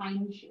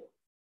behind you.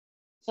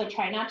 So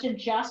try not to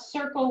just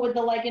circle with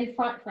the leg in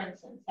front, for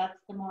instance.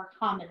 That's the more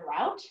common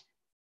route.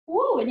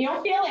 Woo, and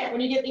you'll feel it when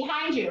you get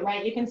behind you,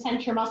 right? You can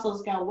sense your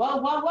muscles go, whoa,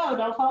 whoa, whoa,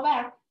 don't fall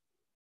back.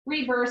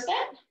 Reverse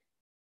it.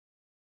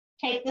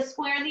 Take the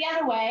square the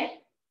other way.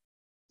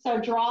 So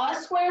draw a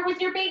square with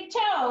your big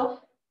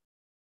toe.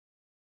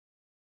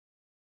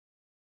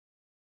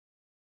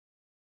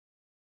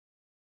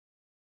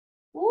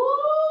 Woo!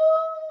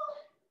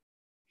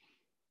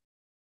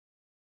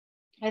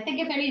 I think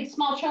if any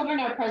small children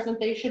are present,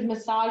 they should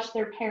massage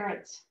their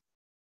parents.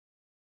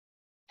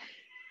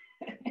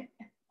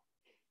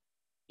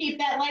 Keep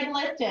that leg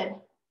lifted.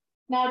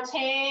 Now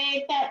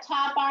take that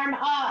top arm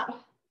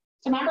up.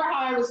 So remember how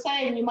I was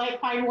saying you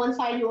might find one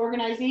side you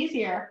organize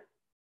easier.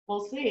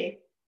 We'll see.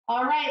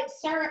 All right,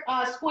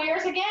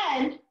 squares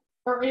again.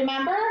 But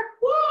remember,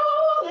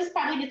 woo, this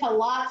probably gets a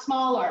lot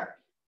smaller.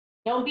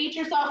 Don't beat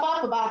yourself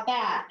up about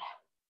that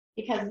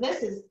because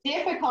this is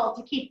difficult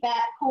to keep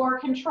that core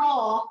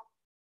control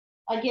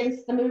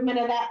against the movement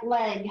of that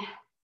leg.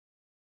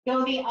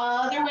 Go the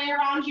other way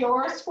around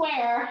your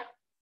square.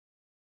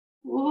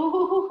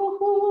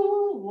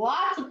 Ooh,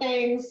 lots of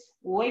things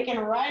waking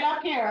right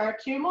up here.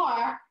 Two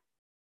more.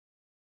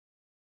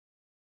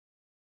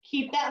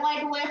 Keep that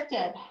leg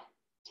lifted.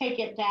 Take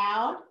it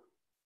down,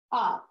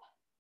 up,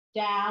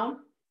 down,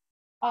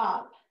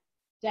 up,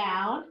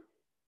 down,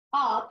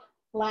 up.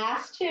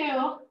 Last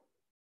two.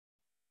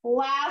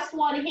 Last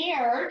one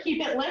here.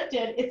 Keep it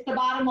lifted. It's the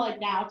bottom leg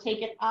now.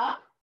 Take it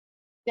up,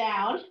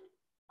 down,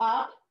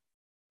 up,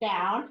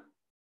 down,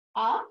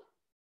 up,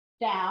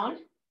 down,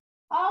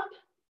 up,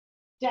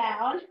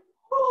 down.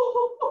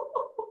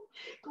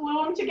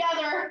 Glue them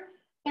together.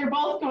 They're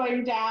both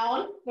going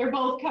down. They're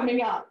both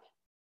coming up.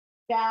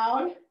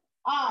 Down,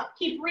 up.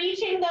 Keep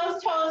reaching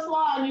those toes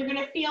long. You're going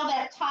to feel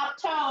that top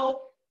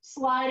toe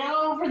slide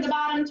over the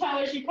bottom toe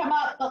as you come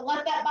up, but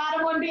let that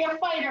bottom one be a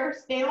fighter.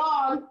 Stay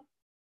long.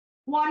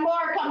 One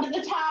more. Come to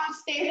the top.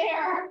 Stay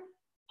there.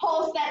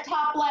 Pulse that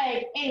top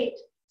leg. 8,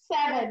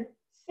 7,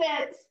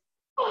 6,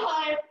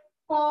 5,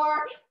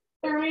 4,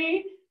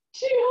 3,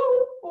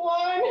 2,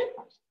 1.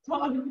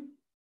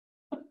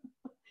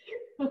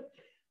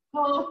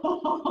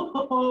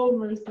 Oh,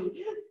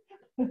 mercy.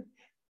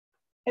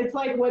 It's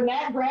like when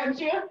that grabs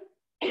you,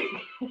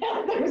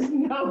 there's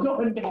no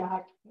going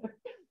back.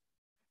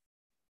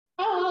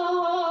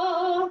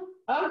 Oh,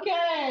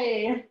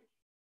 okay.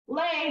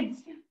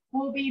 Legs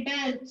will be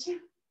bent.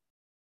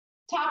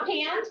 Top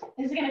hand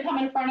is going to come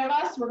in front of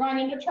us. We're going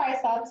into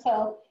triceps.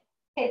 So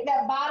take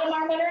that bottom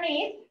arm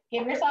underneath.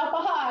 Give yourself a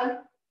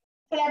hug.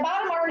 So that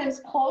bottom arm is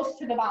close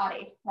to the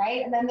body,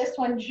 right? And then this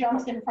one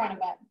jumps in front of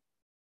it.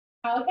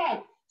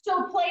 Okay.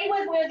 So play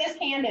with where this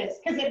hand is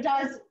because it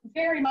does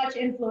very much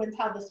influence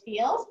how this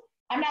feels.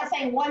 I'm not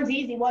saying one's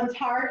easy, one's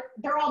hard.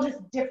 They're all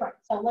just different.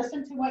 So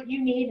listen to what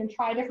you need and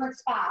try different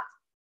spots.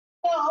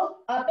 So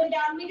up and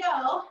down we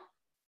go.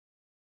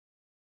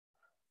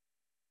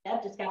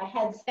 Deb just got a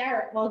head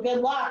start. Well,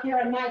 good luck.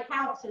 You're on my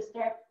count,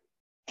 sister.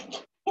 See,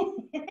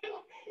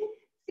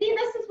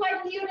 this is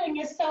why muting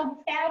is so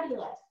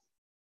fabulous.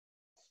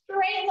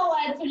 Straighten the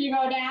legs when you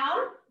go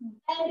down.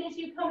 Bend as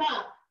you come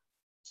up.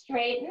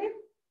 Straighten.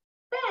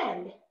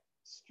 Bend,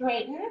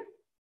 straighten,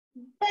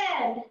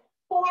 bend.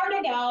 4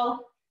 to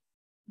go.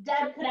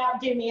 Deb could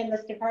outdo me in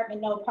this department,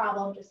 no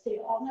problem, just so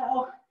you all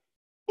know.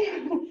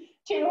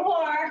 2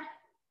 more.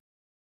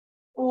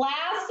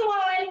 Last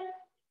one.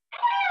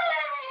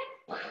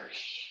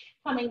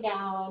 Coming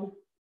down.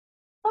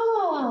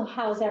 Oh,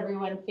 how's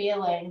everyone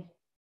feeling?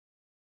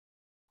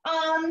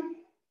 I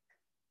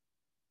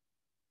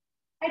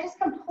just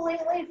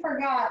completely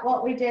forgot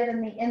what we did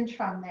in the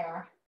interim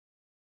there.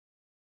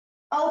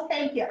 Oh,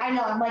 thank you. I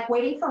know, I'm like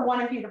waiting for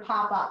one of you to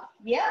pop up.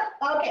 Yep,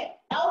 okay.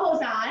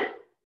 Elbows on,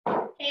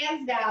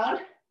 hands down,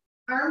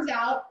 arms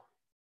out.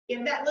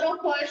 Give that little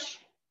push.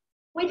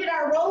 We did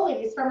our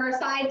rollies from our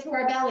side to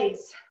our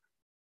bellies.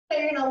 So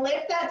you're gonna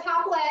lift that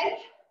top leg,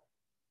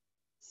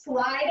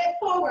 slide it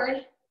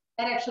forward.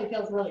 That actually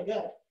feels really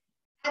good.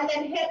 And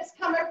then hips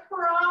come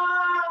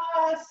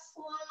across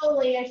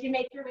slowly as you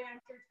make your way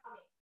onto your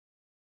tummy.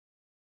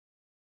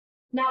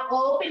 Now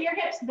open your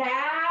hips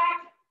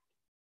back,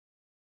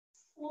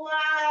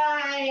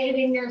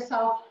 sliding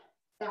yourself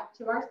back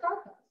to our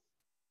star pose.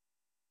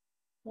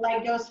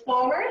 Leg goes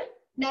forward.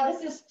 Now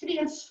this is to be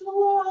in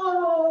slow-mo.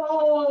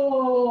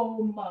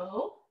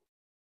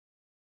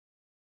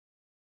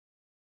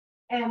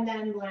 And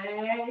then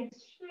legs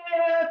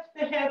shift,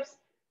 the hips,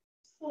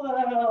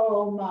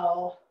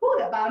 slow-mo. Ooh,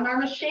 that bottom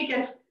arm is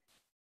shaking.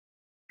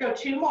 Go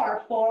 2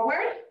 more,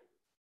 forward.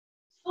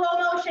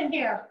 Slow motion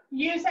here.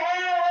 Use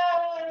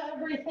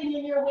everything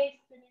in your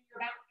waist and in your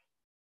back.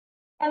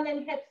 And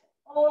then hips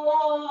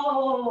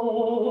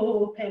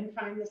open,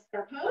 find the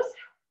star pose.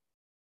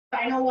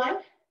 Final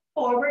one,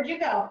 forward you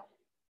go.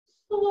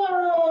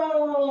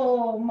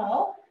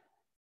 Slow-mo.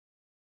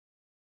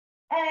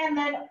 And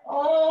then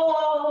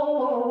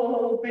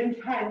open,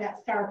 find that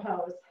star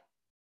pose.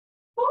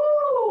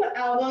 Woo,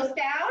 elbows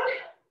down,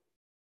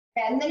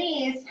 bend the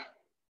knees,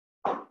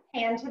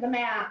 hand to the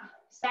mat.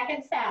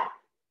 Second set,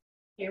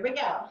 here we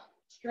go.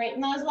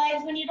 Straighten those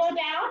legs when you go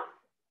down,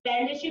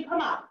 bend as you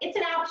come up. It's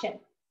an option.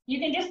 You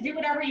can just do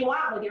whatever you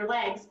want with your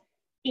legs.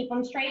 Keep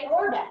them straight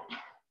or bent.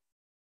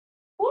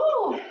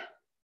 Woo,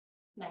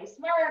 nice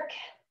work.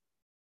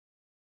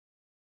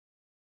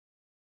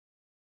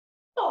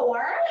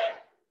 4,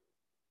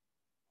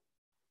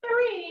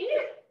 3,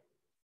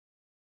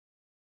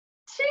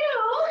 2,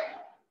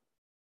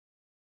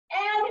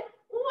 and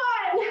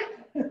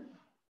 1.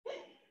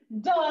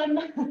 Done.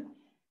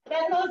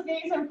 Bend those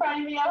knees in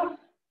front of you.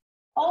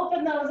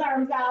 Open those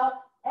arms out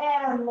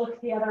and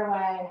look the other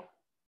way.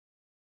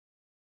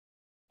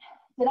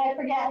 Did I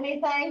forget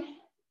anything?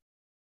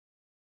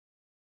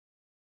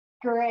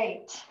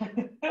 Great.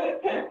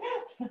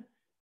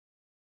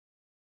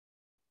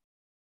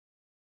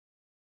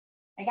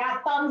 I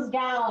got thumbs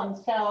down,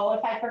 so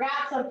if I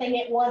forgot something,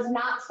 it was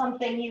not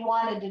something you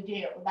wanted to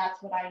do.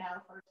 That's what I know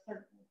for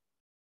certain.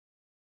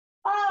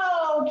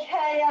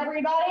 Okay,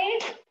 everybody,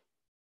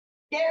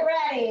 get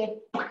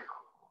ready.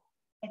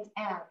 It's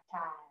ab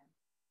time.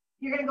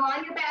 You're gonna go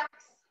on your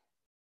backs.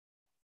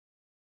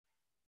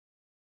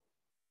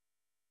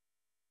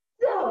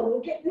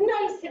 So get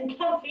nice and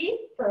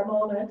comfy for a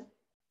moment.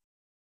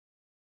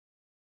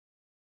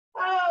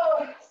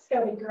 Oh, it's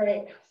gonna be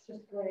great. It's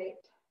just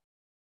great.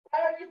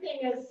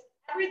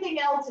 Everything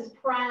else is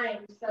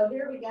primed. So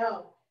here we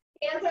go.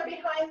 Hands are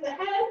behind the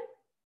head.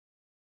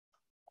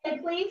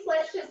 And please,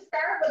 let's just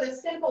start with a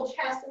simple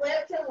chest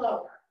lift and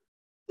lower.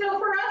 So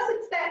for us,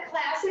 it's that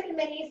classic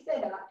mini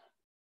sit-up.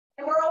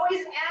 And we're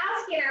always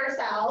asking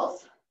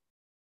ourselves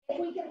if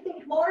we can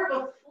think more of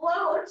a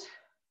float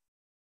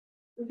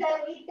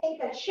than we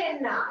think a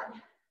chin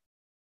nod.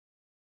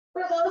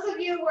 For those of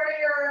you where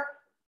you're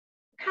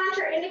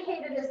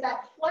contraindicated is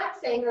that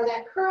flexing or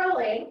that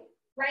curling,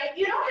 right?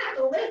 You don't have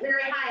to lift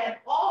very high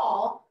at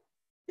all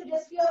to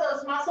just feel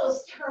those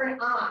muscles turn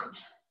on.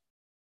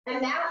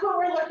 And that's what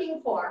we're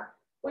looking for.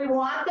 We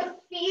want the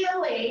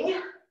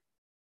feeling.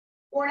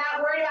 We're not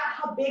worried about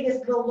how big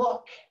is the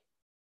look.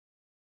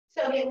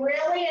 So get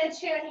really in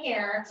tune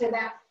here to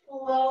that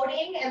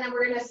floating, and then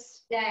we're gonna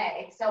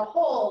stay. So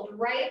hold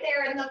right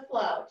there in the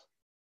float.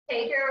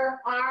 Take your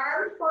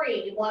arm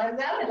free, one of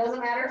them, it doesn't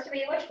matter to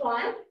me which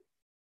one.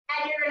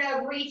 And you're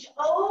gonna reach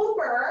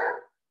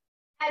over,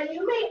 and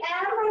you may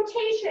add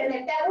rotation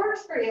if that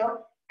works for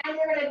you, and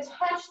you're gonna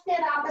touch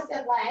that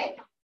opposite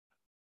leg.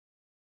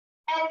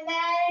 And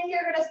then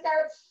you're gonna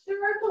start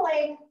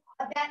circling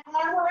that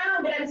arm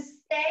around, but I'm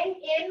staying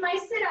in my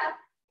sit-up.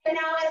 And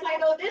now as I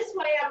go this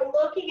way, I'm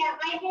looking at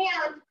my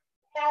hand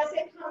as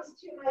it comes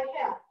to my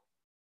hip.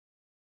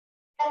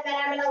 And then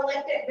I'm gonna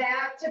lift it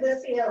back to the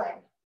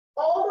ceiling.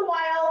 All the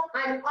while,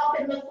 I'm up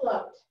in the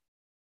float.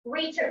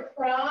 Reach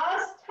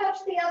across,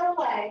 touch the other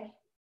leg.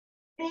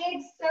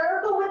 Big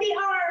circle with the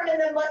arm, and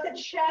then let the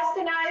chest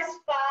and eyes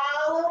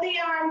follow the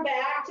arm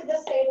back to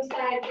the same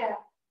side hip.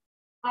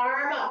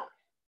 Arm up.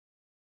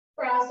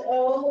 Cross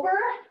over,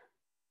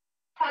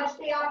 touch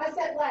the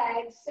opposite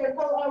leg,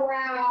 circle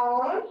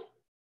around,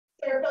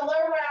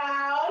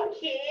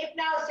 keep.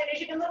 Now, as soon as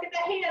you can look at the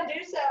hand,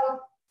 do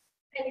so,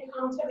 and you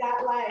come to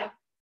that leg.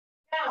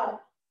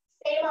 Now,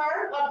 same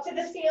arm up to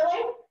the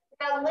ceiling.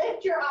 Now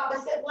lift your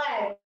opposite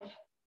leg.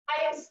 I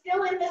am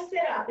still in the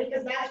sit-up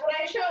because that's what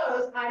I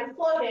chose. I'm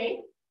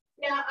floating.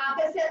 Now,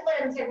 opposite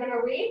limbs are going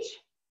to reach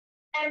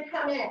and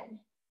come in.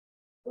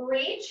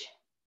 Reach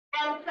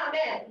and come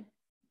in.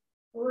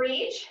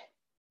 Reach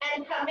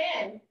and come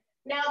in.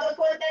 Now the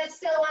foot that's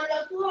still on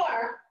the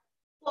floor,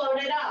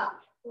 float it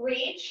up.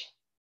 Reach,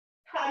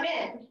 come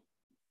in.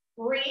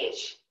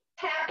 Reach,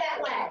 tap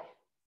that leg.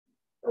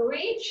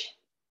 Reach,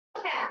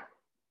 tap.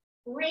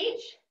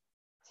 Reach,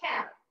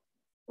 tap.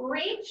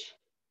 Reach,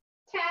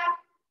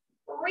 tap.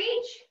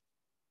 Reach,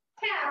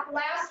 tap.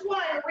 Last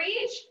one.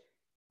 Reach,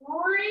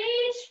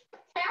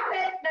 tap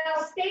it.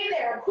 Now stay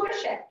there.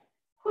 Push it.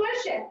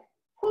 Push it.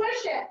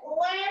 Push it.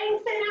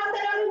 Lengthen out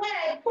that other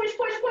leg. Push,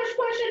 push, push,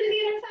 push into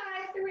the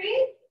inside.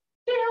 3,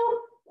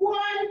 2,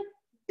 1.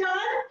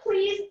 Done.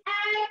 Please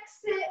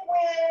exit.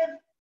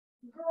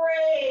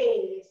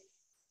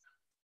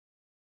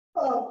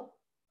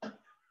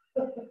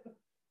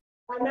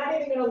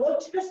 gonna look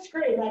to the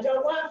screen. I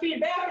don't want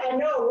feedback. I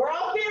know, we're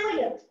all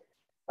feeling it.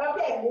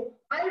 Okay,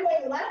 I'm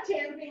going left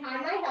hand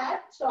behind my head,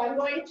 so I'm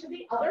going to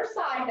the other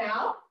side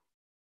now.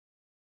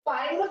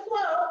 Find the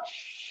flow.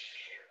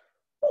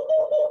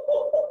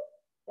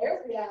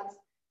 There's the abs.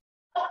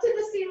 Up to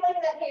the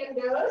ceiling, that hand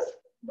goes.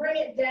 Bring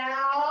it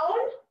down,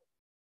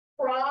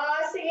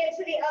 crossing it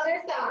to the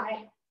other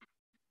thigh.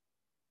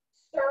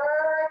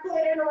 Circle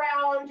it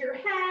around your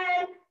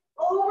head,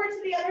 over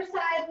to the other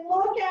side,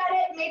 look at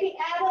it, maybe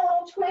add a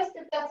little twist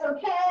if that's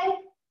okay.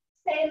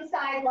 Same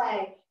side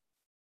leg.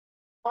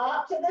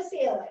 Up to the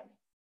ceiling.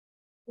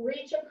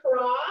 Reach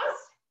across,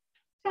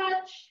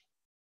 touch,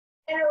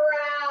 and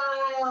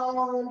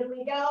around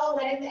we go,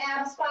 letting the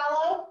abs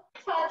follow.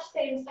 Touch,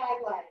 same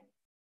side leg.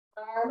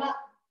 Arm up.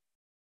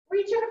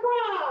 Reach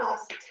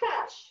across,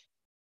 touch.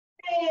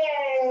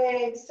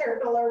 Big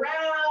circle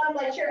around,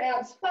 let your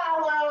abs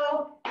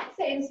follow.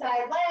 Same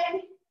side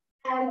leg,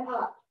 and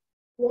up.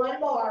 One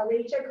more,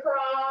 reach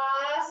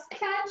across,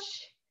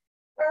 touch.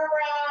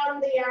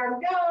 Around the arm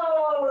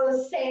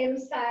goes, same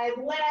side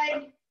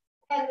leg,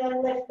 and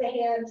then lift the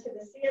hand to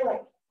the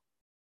ceiling.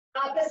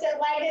 Opposite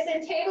leg is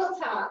in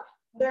tabletop.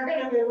 They're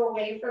gonna move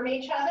away from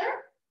each other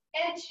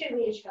and to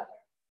each other,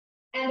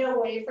 and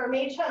away from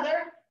each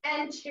other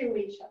and to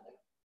each other.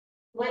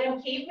 Let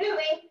them keep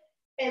moving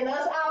in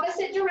those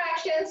opposite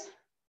directions.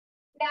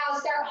 Now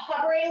start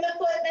hovering the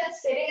foot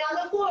that's sitting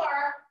on the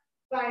floor.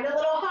 Find a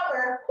little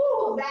hover.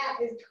 Ooh, that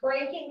is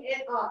cranking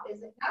it up,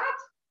 is it not?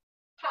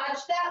 Touch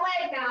that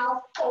leg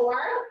now. 4,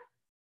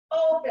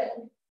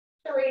 open.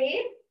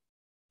 3,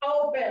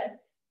 open.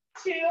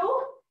 2,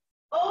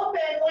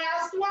 open.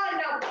 Last one.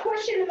 Now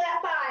push into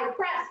that thigh.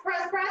 Press,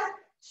 press, press.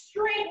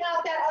 Straighten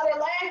out that other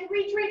leg.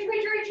 Reach, reach,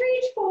 reach, reach,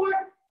 reach. 4,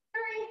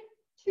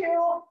 3,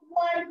 2,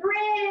 1.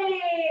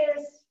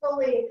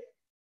 Gracefully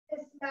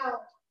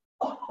dismount.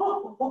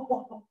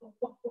 Oh.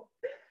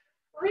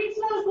 Reach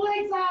those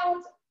legs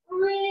out.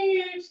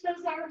 Reach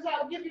those arms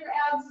out. Give your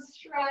abs a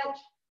stretch.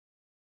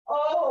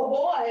 Oh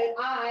boy,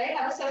 I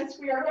have a sense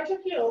we are going to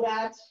feel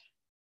that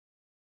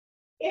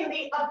in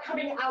the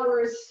upcoming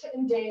hours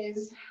and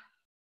days.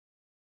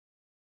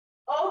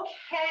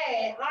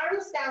 Okay,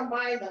 arms down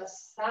by the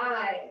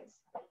sides.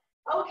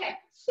 Okay,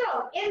 so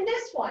in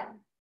this one,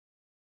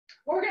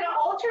 we're going to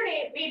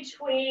alternate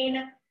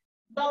between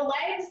the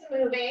legs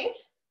moving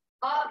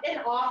up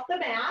and off the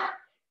mat,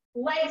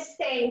 legs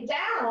staying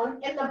down,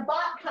 and the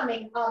butt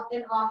coming up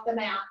and off the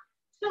mat.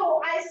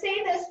 So I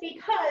say this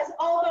because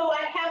although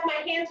I have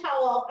my hand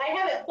towel, I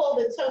have it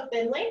folded so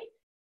thinly,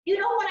 you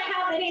don't want to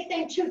have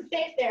anything too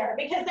thick there,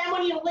 because then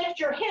when you lift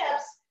your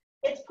hips,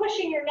 it's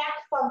pushing your neck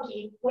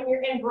funky when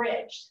you're in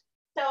bridge.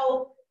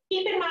 So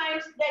keep in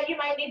mind that you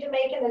might need to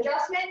make an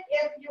adjustment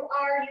if you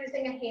are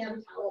using a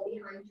hand towel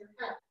behind your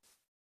head.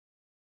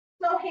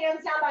 So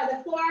hands down by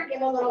the floor,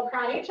 give a little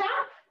karate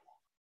chop,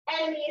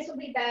 and knees will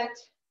be bent,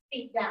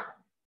 feet down.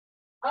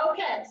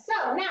 Okay,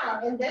 so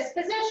now in this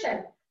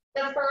position,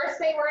 the first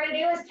thing we're going to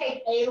do is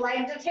take a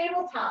leg to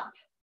tabletop.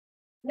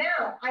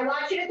 Now, I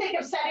want you to think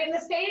of setting the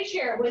stage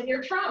here with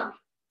your trunk.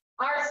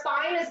 Our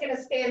spine is going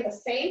to stay in the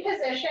same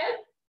position,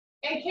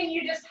 and can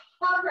you just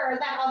hover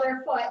that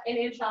other foot an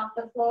inch off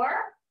the floor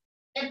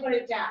and put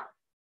it down?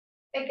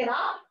 Pick it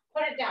up,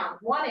 put it down,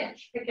 1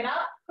 inch. Pick it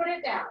up, put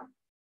it down.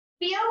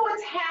 Feel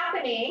what's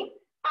happening,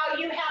 how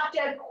you have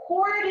to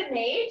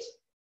coordinate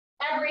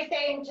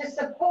everything to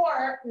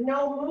support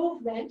no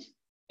movement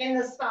in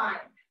the spine.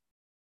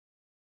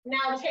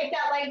 Now take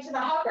that leg to the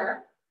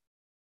hover,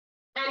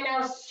 and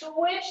now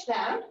switch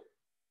them,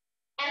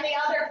 and the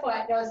other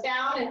foot goes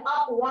down and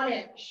up 1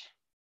 inch,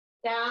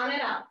 down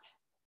and up,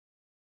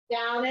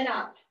 down and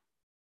up.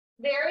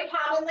 Very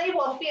commonly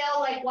we'll feel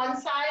like one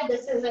side,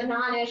 this is a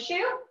non-issue,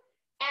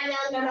 and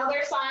then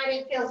another side,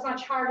 it feels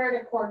much harder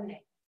to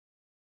coordinate.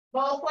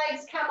 Both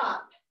legs come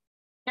up.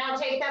 Now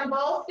take them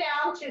both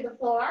down to the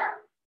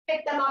floor,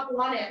 pick them up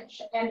 1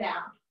 inch and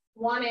down,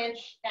 1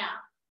 inch down,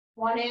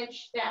 1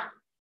 inch down.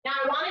 Now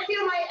I want to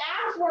feel my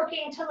abs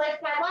working to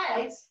lift my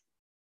legs.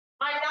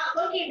 I'm not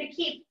looking to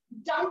keep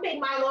dumping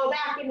my low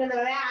back into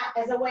the mat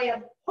as a way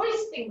of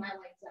hoisting my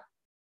legs up.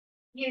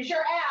 Use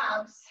your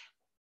abs.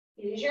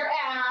 Use your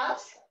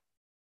abs.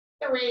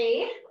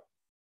 3,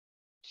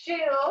 2,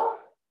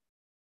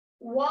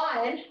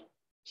 1.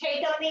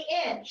 Take them the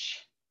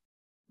inch.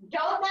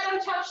 Don't let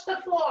them touch the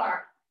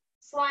floor.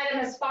 Slide them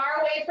as far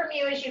away from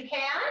you as you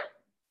can.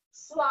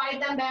 Slide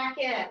them back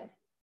in.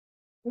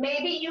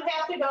 Maybe you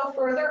have to go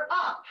further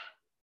up.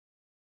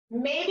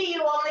 Maybe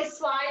you only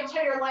slide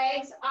till your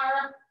legs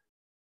are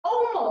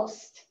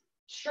almost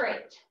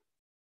straight.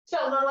 So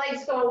the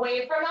legs go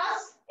away from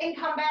us and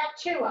come back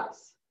to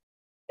us.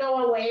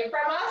 Go away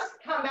from us,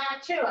 come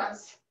back to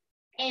us.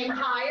 Aim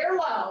high or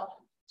low.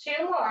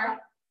 2 more.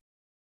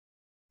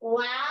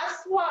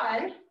 Last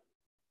one.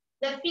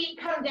 The feet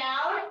come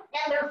down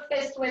and they're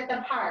fist width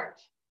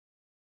apart.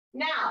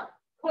 Now,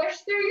 push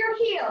through your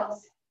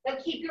heels,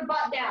 but keep your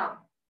butt down.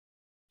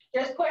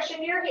 Just push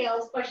into your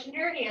heels, push into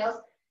your heels.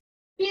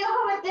 Feel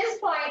how at this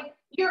point,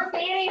 your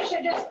fanny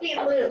should just be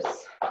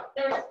loose. I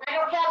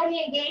don't have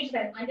any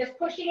engagement. I'm just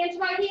pushing into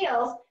my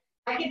heels.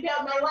 I can feel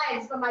my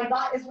legs, but my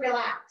butt is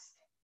relaxed.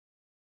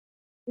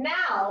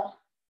 Now,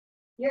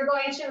 you're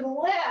going to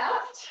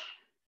lift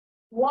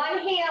one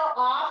heel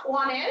off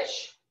 1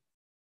 inch.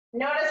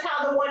 Notice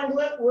how the one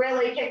glute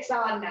really kicks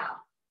on now.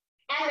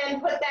 And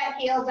then put that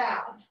heel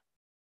down.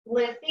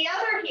 Lift the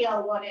other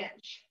heel 1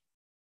 inch.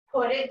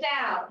 Put it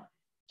down.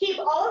 Keep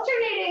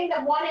alternating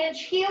the 1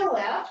 inch heel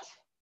lift,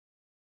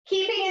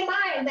 keeping in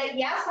mind that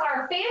yes,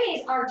 our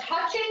fannies are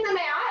touching the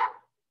mat,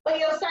 but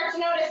you'll start to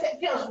notice it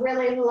feels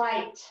really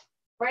light,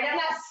 right? I'm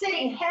not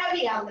sitting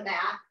heavy on the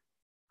mat.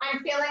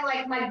 I'm feeling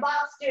like my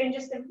butt's doing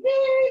just a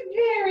very,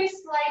 very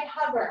slight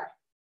hover.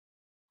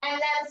 And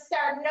then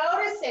start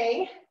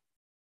noticing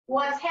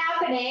what's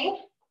happening.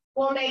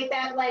 We'll make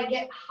that leg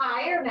get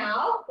higher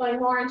now, going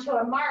more into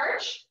a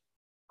march.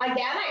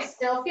 Again, I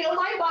still feel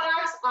my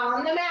buttocks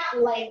on the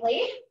mat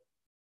lightly,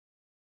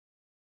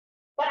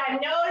 but I'm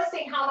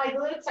noticing how my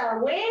glutes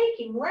are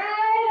waking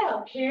right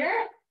up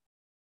here.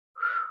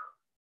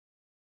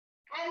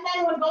 And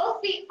then when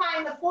both feet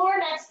find the floor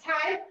next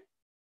time,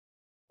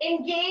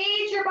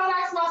 engage your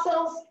buttocks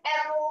muscles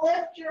and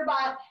lift your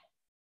butt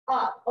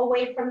up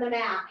away from the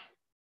mat.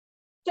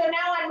 So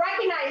now I'm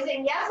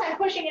recognizing, yes, I'm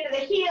pushing into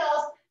the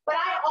heels, but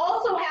I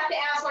also have to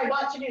ask my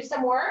butt to do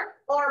some work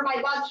or my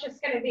butt's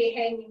just going to be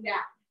hanging down.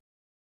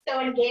 So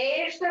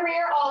engage the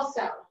rear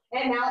also.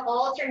 And now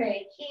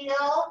alternate.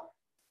 Heel,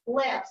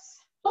 lifts.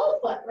 Whole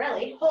foot,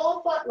 really.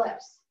 Whole foot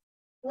lifts.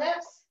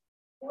 Lifts,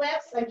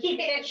 lifts. I'm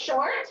keeping it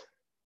short.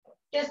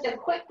 Just a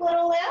quick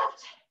little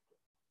lift.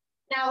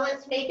 Now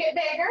let's make it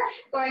bigger.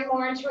 Going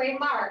more into a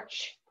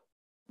march.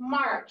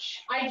 March.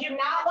 I do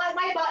not want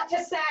my butt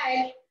to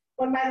sag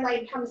when my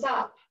leg comes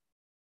up.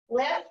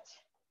 Lift,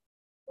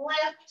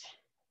 lift.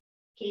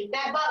 Keep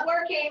that butt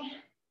working.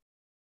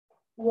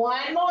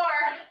 One more.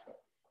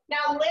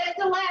 Now lift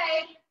the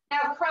leg.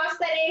 Now cross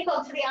that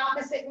ankle to the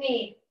opposite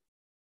knee.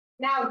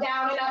 Now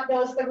down and up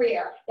goes the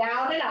rear.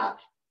 Down and up.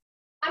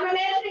 I'm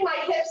imagining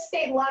my hips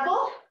stay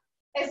level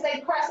as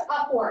they press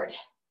upward.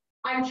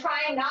 I'm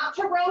trying not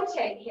to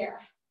rotate here.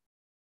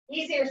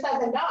 Easier said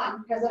than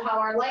done because of how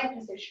our leg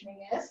positioning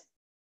is.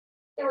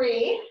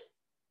 3,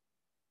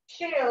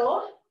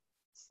 2,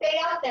 stay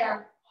up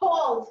there.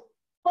 Hold,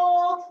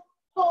 hold,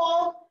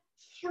 hold.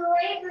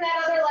 Straighten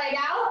that other leg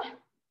out.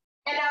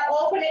 And now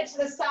open it to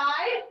the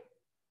side.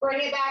 Bring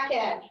it back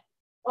in.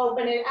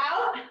 Open it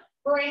out.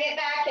 Bring it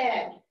back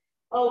in.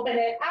 Open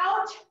it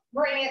out.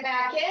 Bring it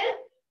back in.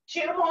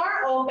 2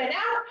 more. Open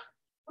out.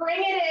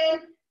 Bring it in.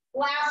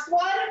 Last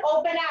one.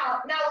 Open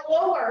out. Now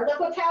lower.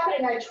 Look what's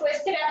happening. I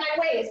twisted at my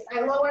waist.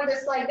 I lower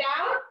this leg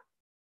down.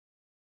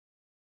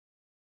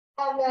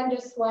 And then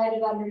just slide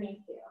it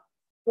underneath you.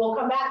 We'll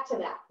come back to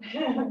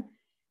that.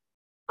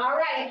 All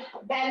right.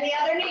 Bend the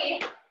other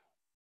knee.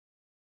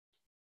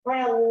 We're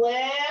going to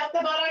lift the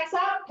buttocks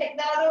up, pick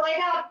that other leg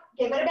up,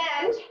 give it a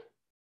bend.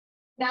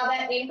 Now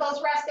that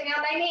ankle's resting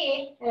on my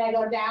knee, and I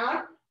go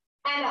down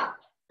and up.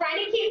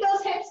 Trying to keep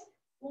those hips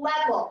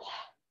level.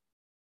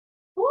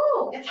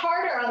 Woo, it's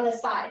harder on this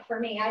side for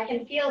me. I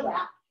can feel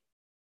that.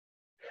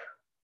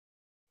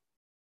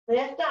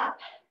 Lift up.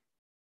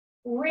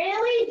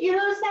 Really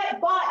use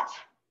that butt.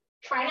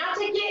 Try not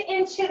to get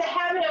into the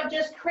habit of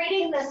just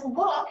creating this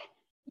look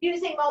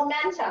using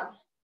momentum.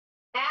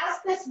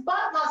 Ask this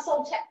butt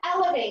muscle to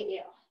elevate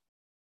you.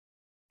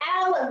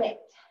 Elevate.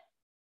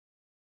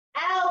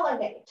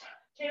 Elevate.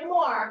 2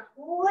 more.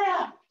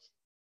 Lift.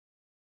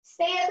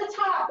 Stay at the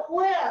top.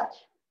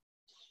 Lift.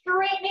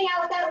 Straightening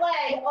out that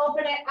leg.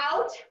 Open it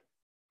out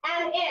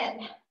and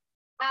in.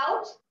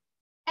 Out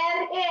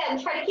and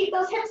in. Try to keep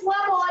those hips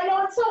level. I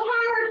know it's so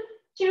hard.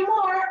 2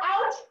 more.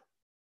 Out.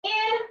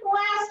 In.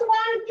 Last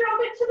one. Drop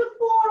it to the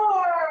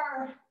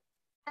floor.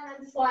 And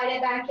then slide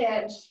it back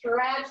in.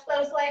 Stretch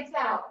those legs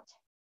out.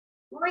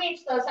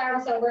 Reach those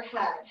arms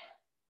overhead.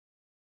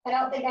 I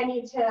don't think I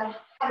need to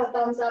have a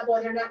thumbs up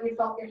whether or not you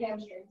felt your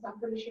hamstrings. I'm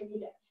pretty sure you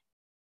did.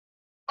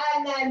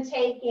 And then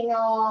taking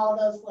all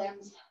those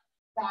limbs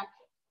back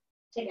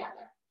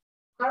together.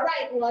 All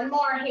right, one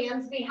more.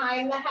 Hands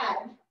behind the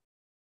head.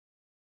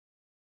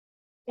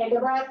 Take a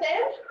breath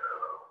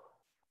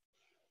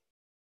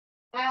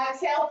in.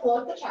 Exhale,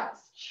 float the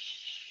chest.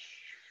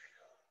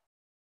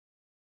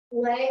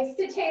 Legs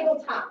to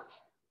tabletop.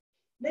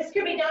 This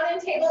could be done in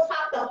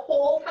tabletop the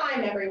whole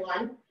time,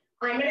 everyone.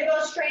 I'm going to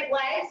go straight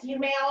legs. You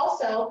may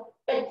also,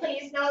 but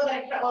please know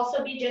that it could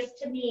also be just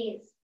to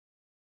knees.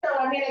 So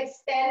I'm going to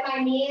extend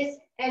my knees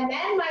and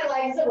then my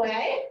legs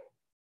away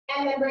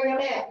and then bring them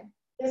in.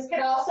 This could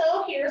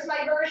also, here's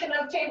my version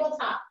of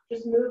tabletop,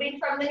 just moving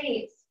from the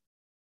knees.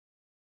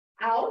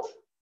 Out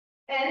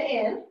and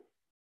in,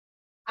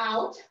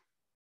 out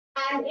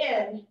and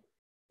in.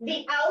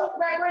 The out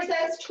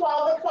represents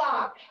 12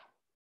 o'clock.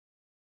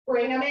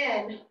 Bring them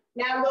in.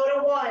 Now go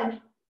to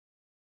 1.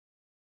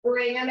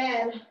 Bring them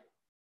in.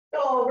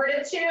 Go over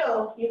to 2.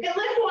 You can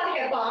lift one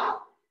hip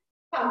off.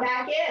 Come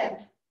back in.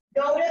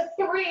 Go to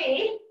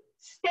 3.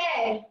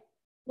 Stay.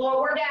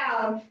 Lower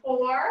down.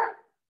 4.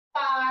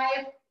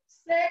 5,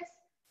 6,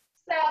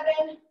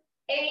 7,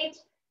 8,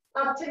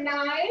 up to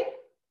 9.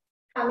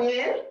 Come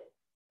in,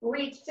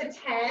 reach to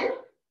 10.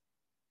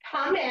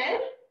 Come in,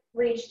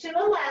 reach to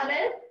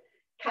 11.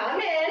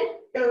 Come in,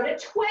 go to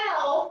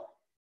 12.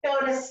 Go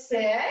to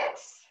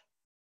 6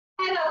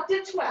 and up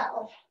to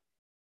 12.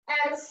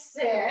 And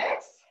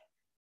 6,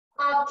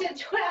 up to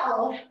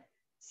 12.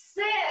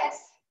 6,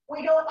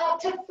 we go up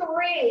to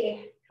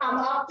 3. Come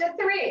up to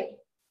 3.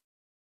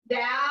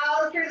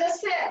 Down through the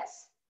 6,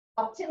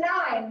 up to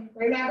 9.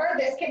 Remember,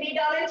 this can be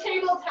done in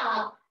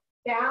tabletop.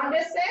 Down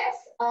to 6,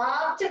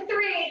 up to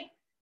 3.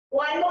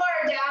 One more,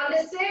 down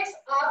to 6,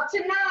 up to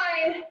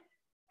 9.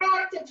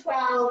 Back to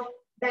 12.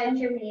 Bend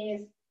your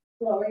knees,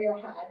 lower your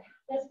head.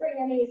 Let's bring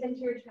your knees into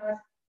your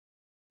chest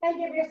and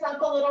give yourself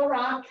a little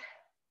rock.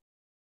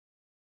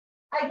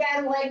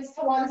 Again, legs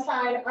to one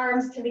side,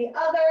 arms to the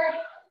other.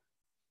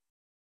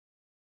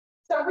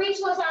 So reach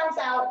those arms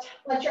out.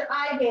 Let your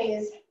eye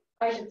gaze,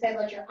 I should say,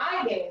 let your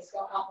eye gaze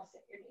go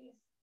opposite your knees.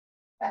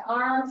 The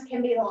arms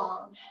can be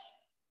long.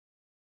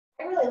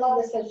 I really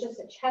love this as just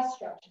a chest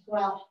stretch as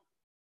well.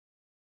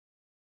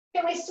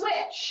 Can we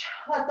switch?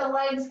 Let the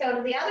legs go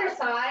to the other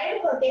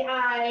side. Let the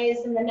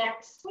eyes and the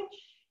neck switch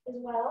as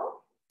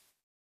well.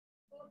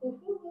 That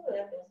feels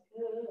good.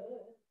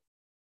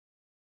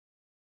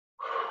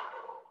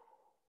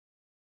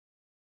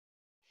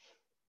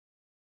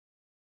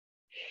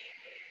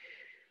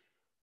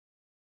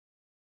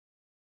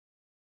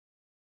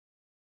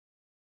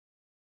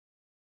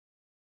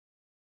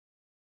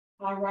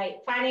 All right,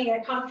 finding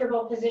a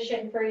comfortable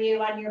position for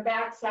you on your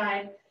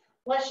backside.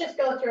 Let's just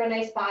go through a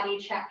nice body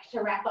check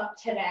to wrap up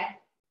today.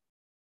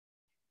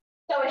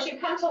 So as you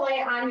come to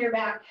lay on your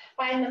back,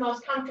 find the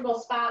most comfortable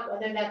spot,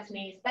 whether that's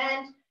knees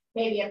bent,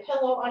 maybe a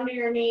pillow under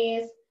your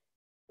knees.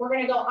 We're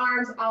gonna go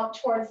arms out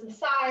towards the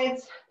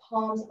sides,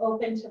 palms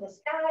open to the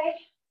sky.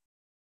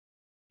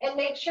 And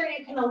make sure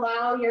you can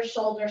allow your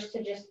shoulders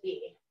to just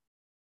be.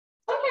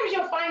 Sometimes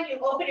you'll find you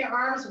open your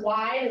arms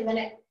wide and then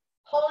it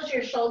pulls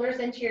your shoulders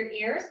into your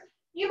ears.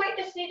 You might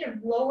just need to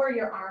lower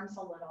your arms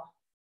a little.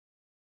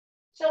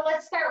 So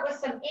let's start with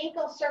some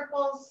ankle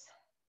circles.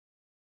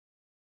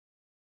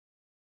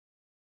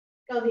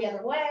 Go the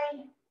other way.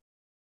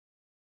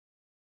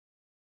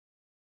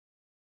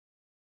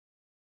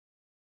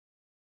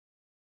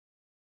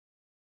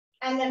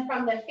 And then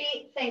from the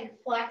feet, think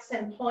flex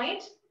and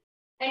point.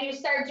 And you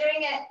start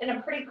doing it in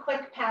a pretty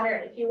quick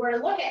pattern. If you were to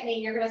look at me,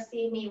 you're gonna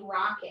see me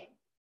rocking.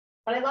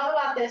 What I love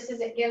about this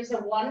is it gives a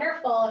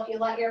wonderful, if you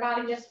let your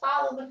body just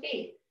follow the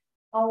feet,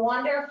 a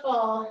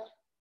wonderful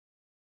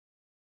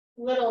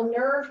little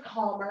nerve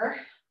calmer.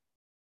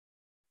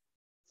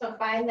 So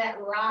find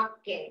that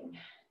rocking.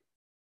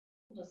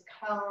 Just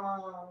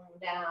calm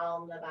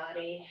down the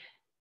body.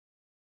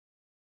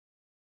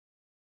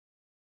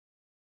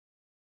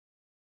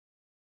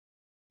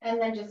 And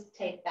then just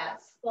take that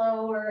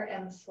slower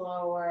and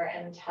slower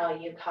until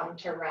you come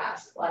to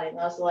rest, letting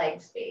those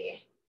legs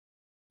be.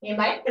 You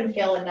might even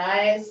feel a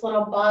nice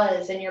little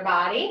buzz in your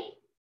body.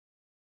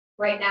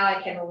 Right now,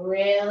 I can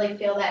really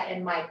feel that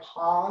in my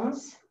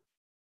palms.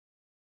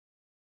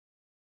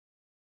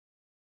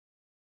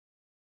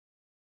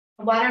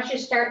 Why don't you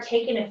start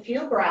taking a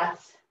few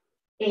breaths,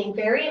 being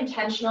very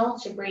intentional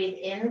to breathe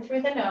in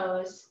through the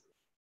nose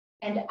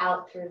and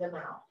out through the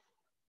mouth.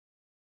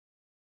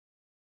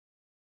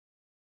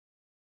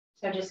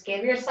 So just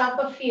give yourself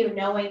a few,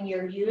 knowing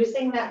you're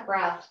using that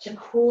breath to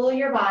cool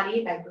your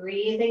body by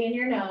breathing in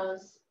your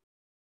nose.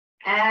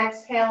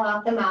 Exhale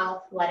out the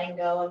mouth, letting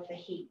go of the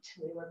heat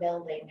we were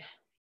building.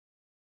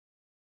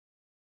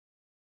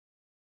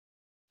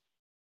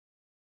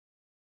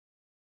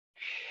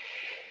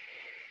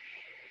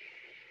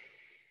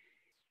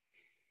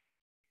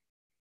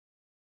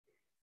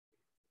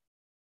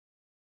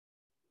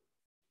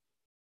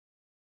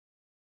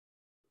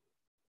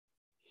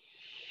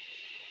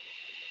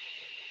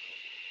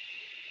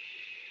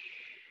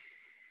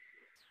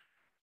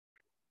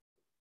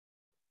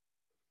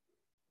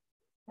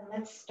 And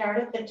let's start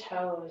at the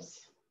toes.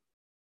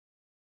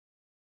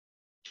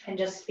 And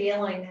just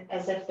feeling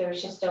as if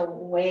there's just a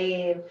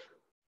wave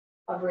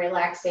of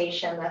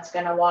relaxation that's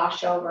going to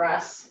wash over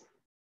us.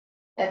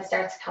 That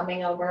starts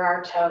coming over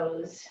our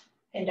toes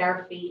and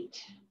our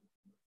feet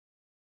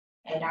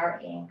and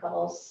our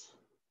ankles.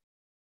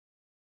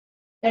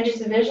 And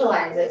just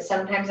visualize it.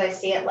 Sometimes I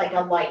see it like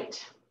a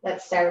light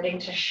that's starting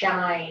to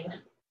shine.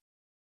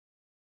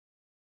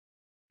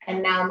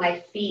 And now my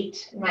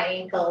feet, my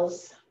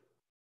ankles,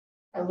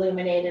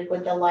 illuminated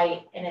with the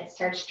light, and it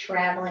starts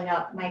traveling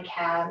up my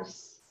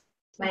calves,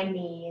 my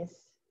knees,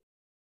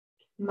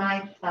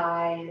 my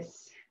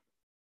thighs,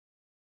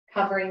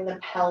 covering the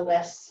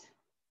pelvis,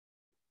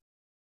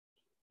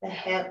 the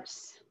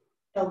hips,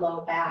 the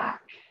low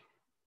back.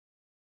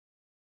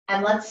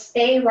 And let's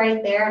stay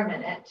right there a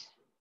minute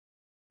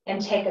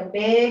and take a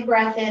big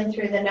breath in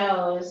through the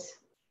nose.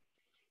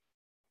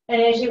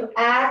 And as you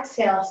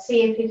exhale,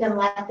 see if you can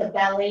let the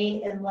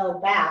belly and low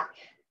back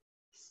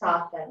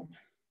soften.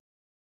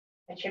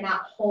 That you're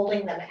not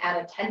holding them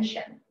at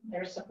attention.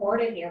 They're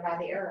supported here by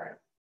the earth.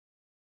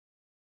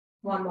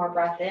 One more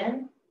breath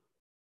in.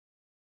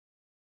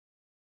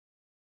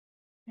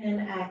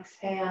 And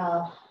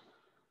exhale.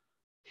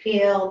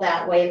 Feel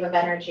that wave of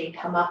energy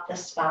come up the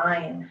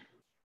spine,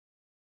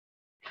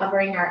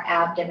 covering our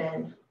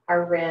abdomen,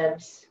 our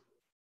ribs,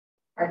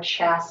 our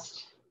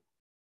chest,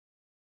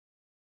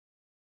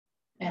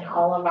 and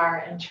all of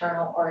our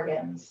internal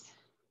organs.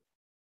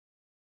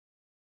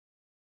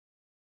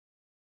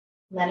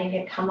 Letting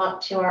it come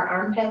up to our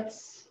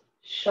armpits,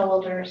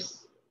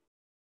 shoulders,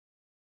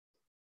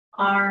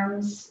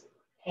 arms,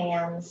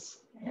 hands,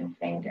 and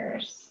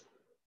fingers.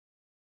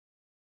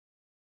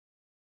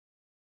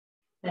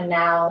 And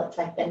now it's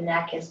like the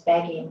neck is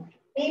begging,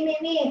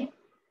 me.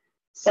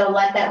 So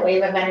let that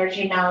wave of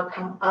energy now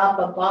come up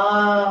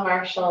above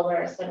our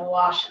shoulders and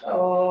wash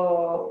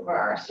over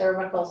our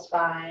cervical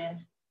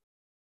spine,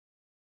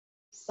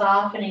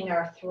 softening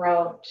our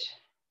throat,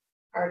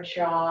 our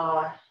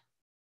jaw,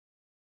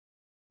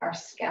 our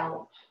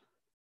scalp,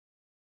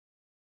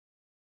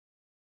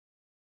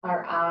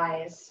 our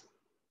eyes,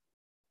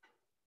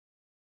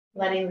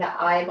 letting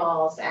the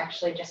eyeballs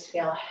actually just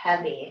feel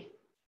heavy,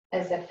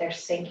 as if they're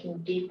sinking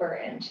deeper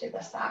into the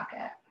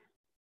socket.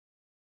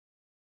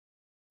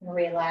 And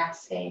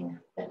relaxing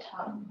the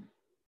tongue.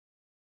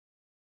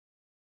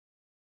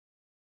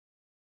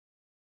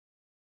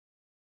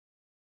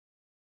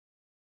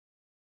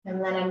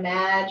 And then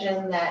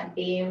imagine that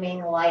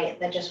beaming light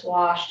that just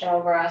washed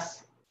over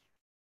us,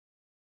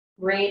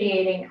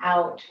 radiating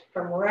out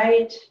from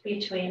right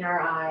between our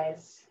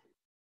eyes.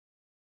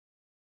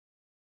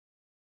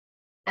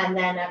 And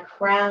then a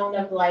crown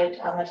of light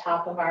on the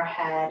top of our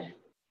head,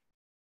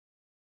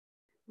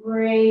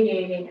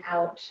 radiating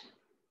out,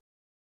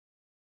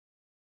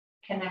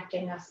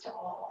 connecting us to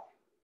all.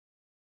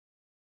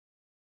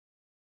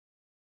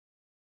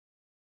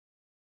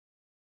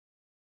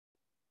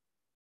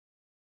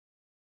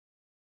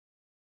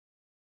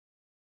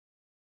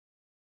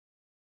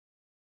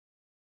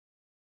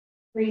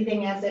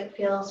 Breathing as it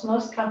feels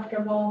most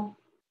comfortable.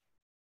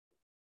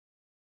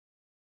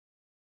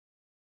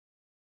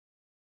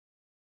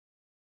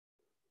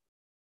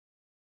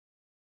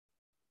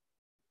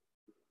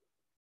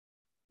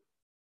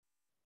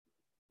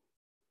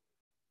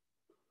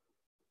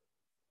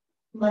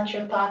 Let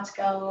your thoughts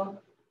go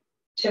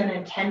to an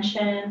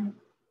intention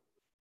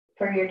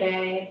for your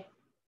day.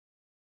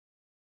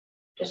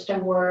 Just a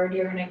word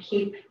you're going to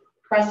keep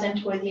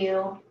present with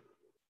you.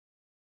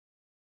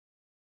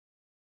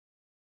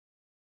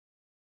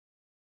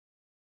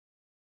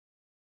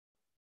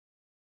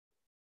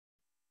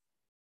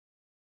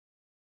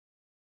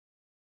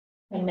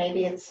 And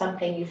maybe it's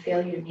something you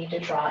feel you need to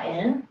draw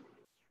in,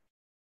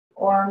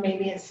 or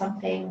maybe it's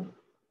something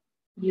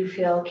you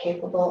feel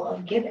capable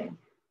of giving.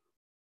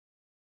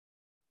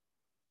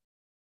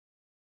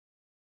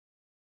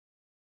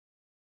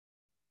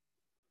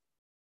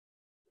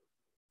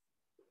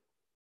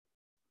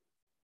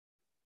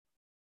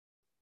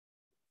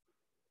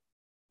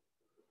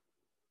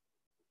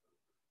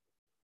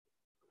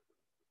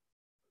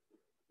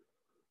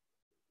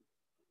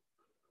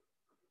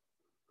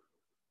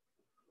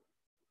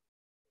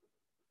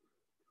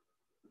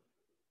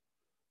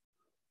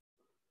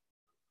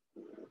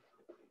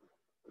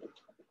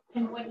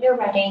 And when you're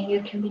ready,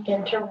 you can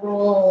begin to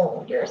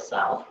roll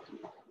yourself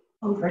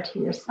over to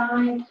your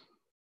side.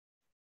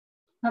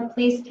 Now,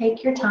 please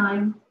take your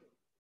time.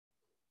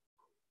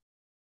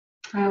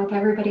 I hope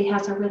everybody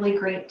has a really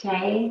great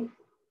day.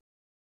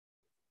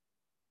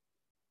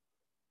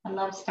 I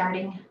love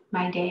starting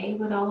my day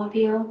with all of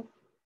you.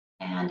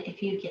 And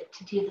if you get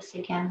to do this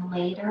again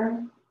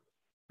later,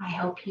 I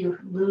hope you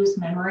lose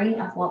memory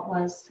of what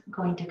was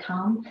going to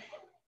come.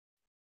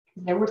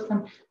 There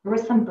were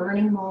some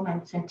burning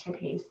moments in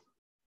today's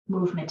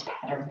movement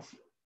patterns.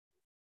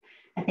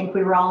 I think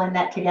we were all in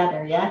that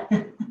together, yeah?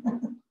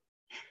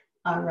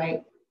 All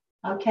right.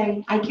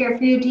 Okay. I care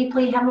for you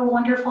deeply. Have a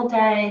wonderful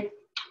day.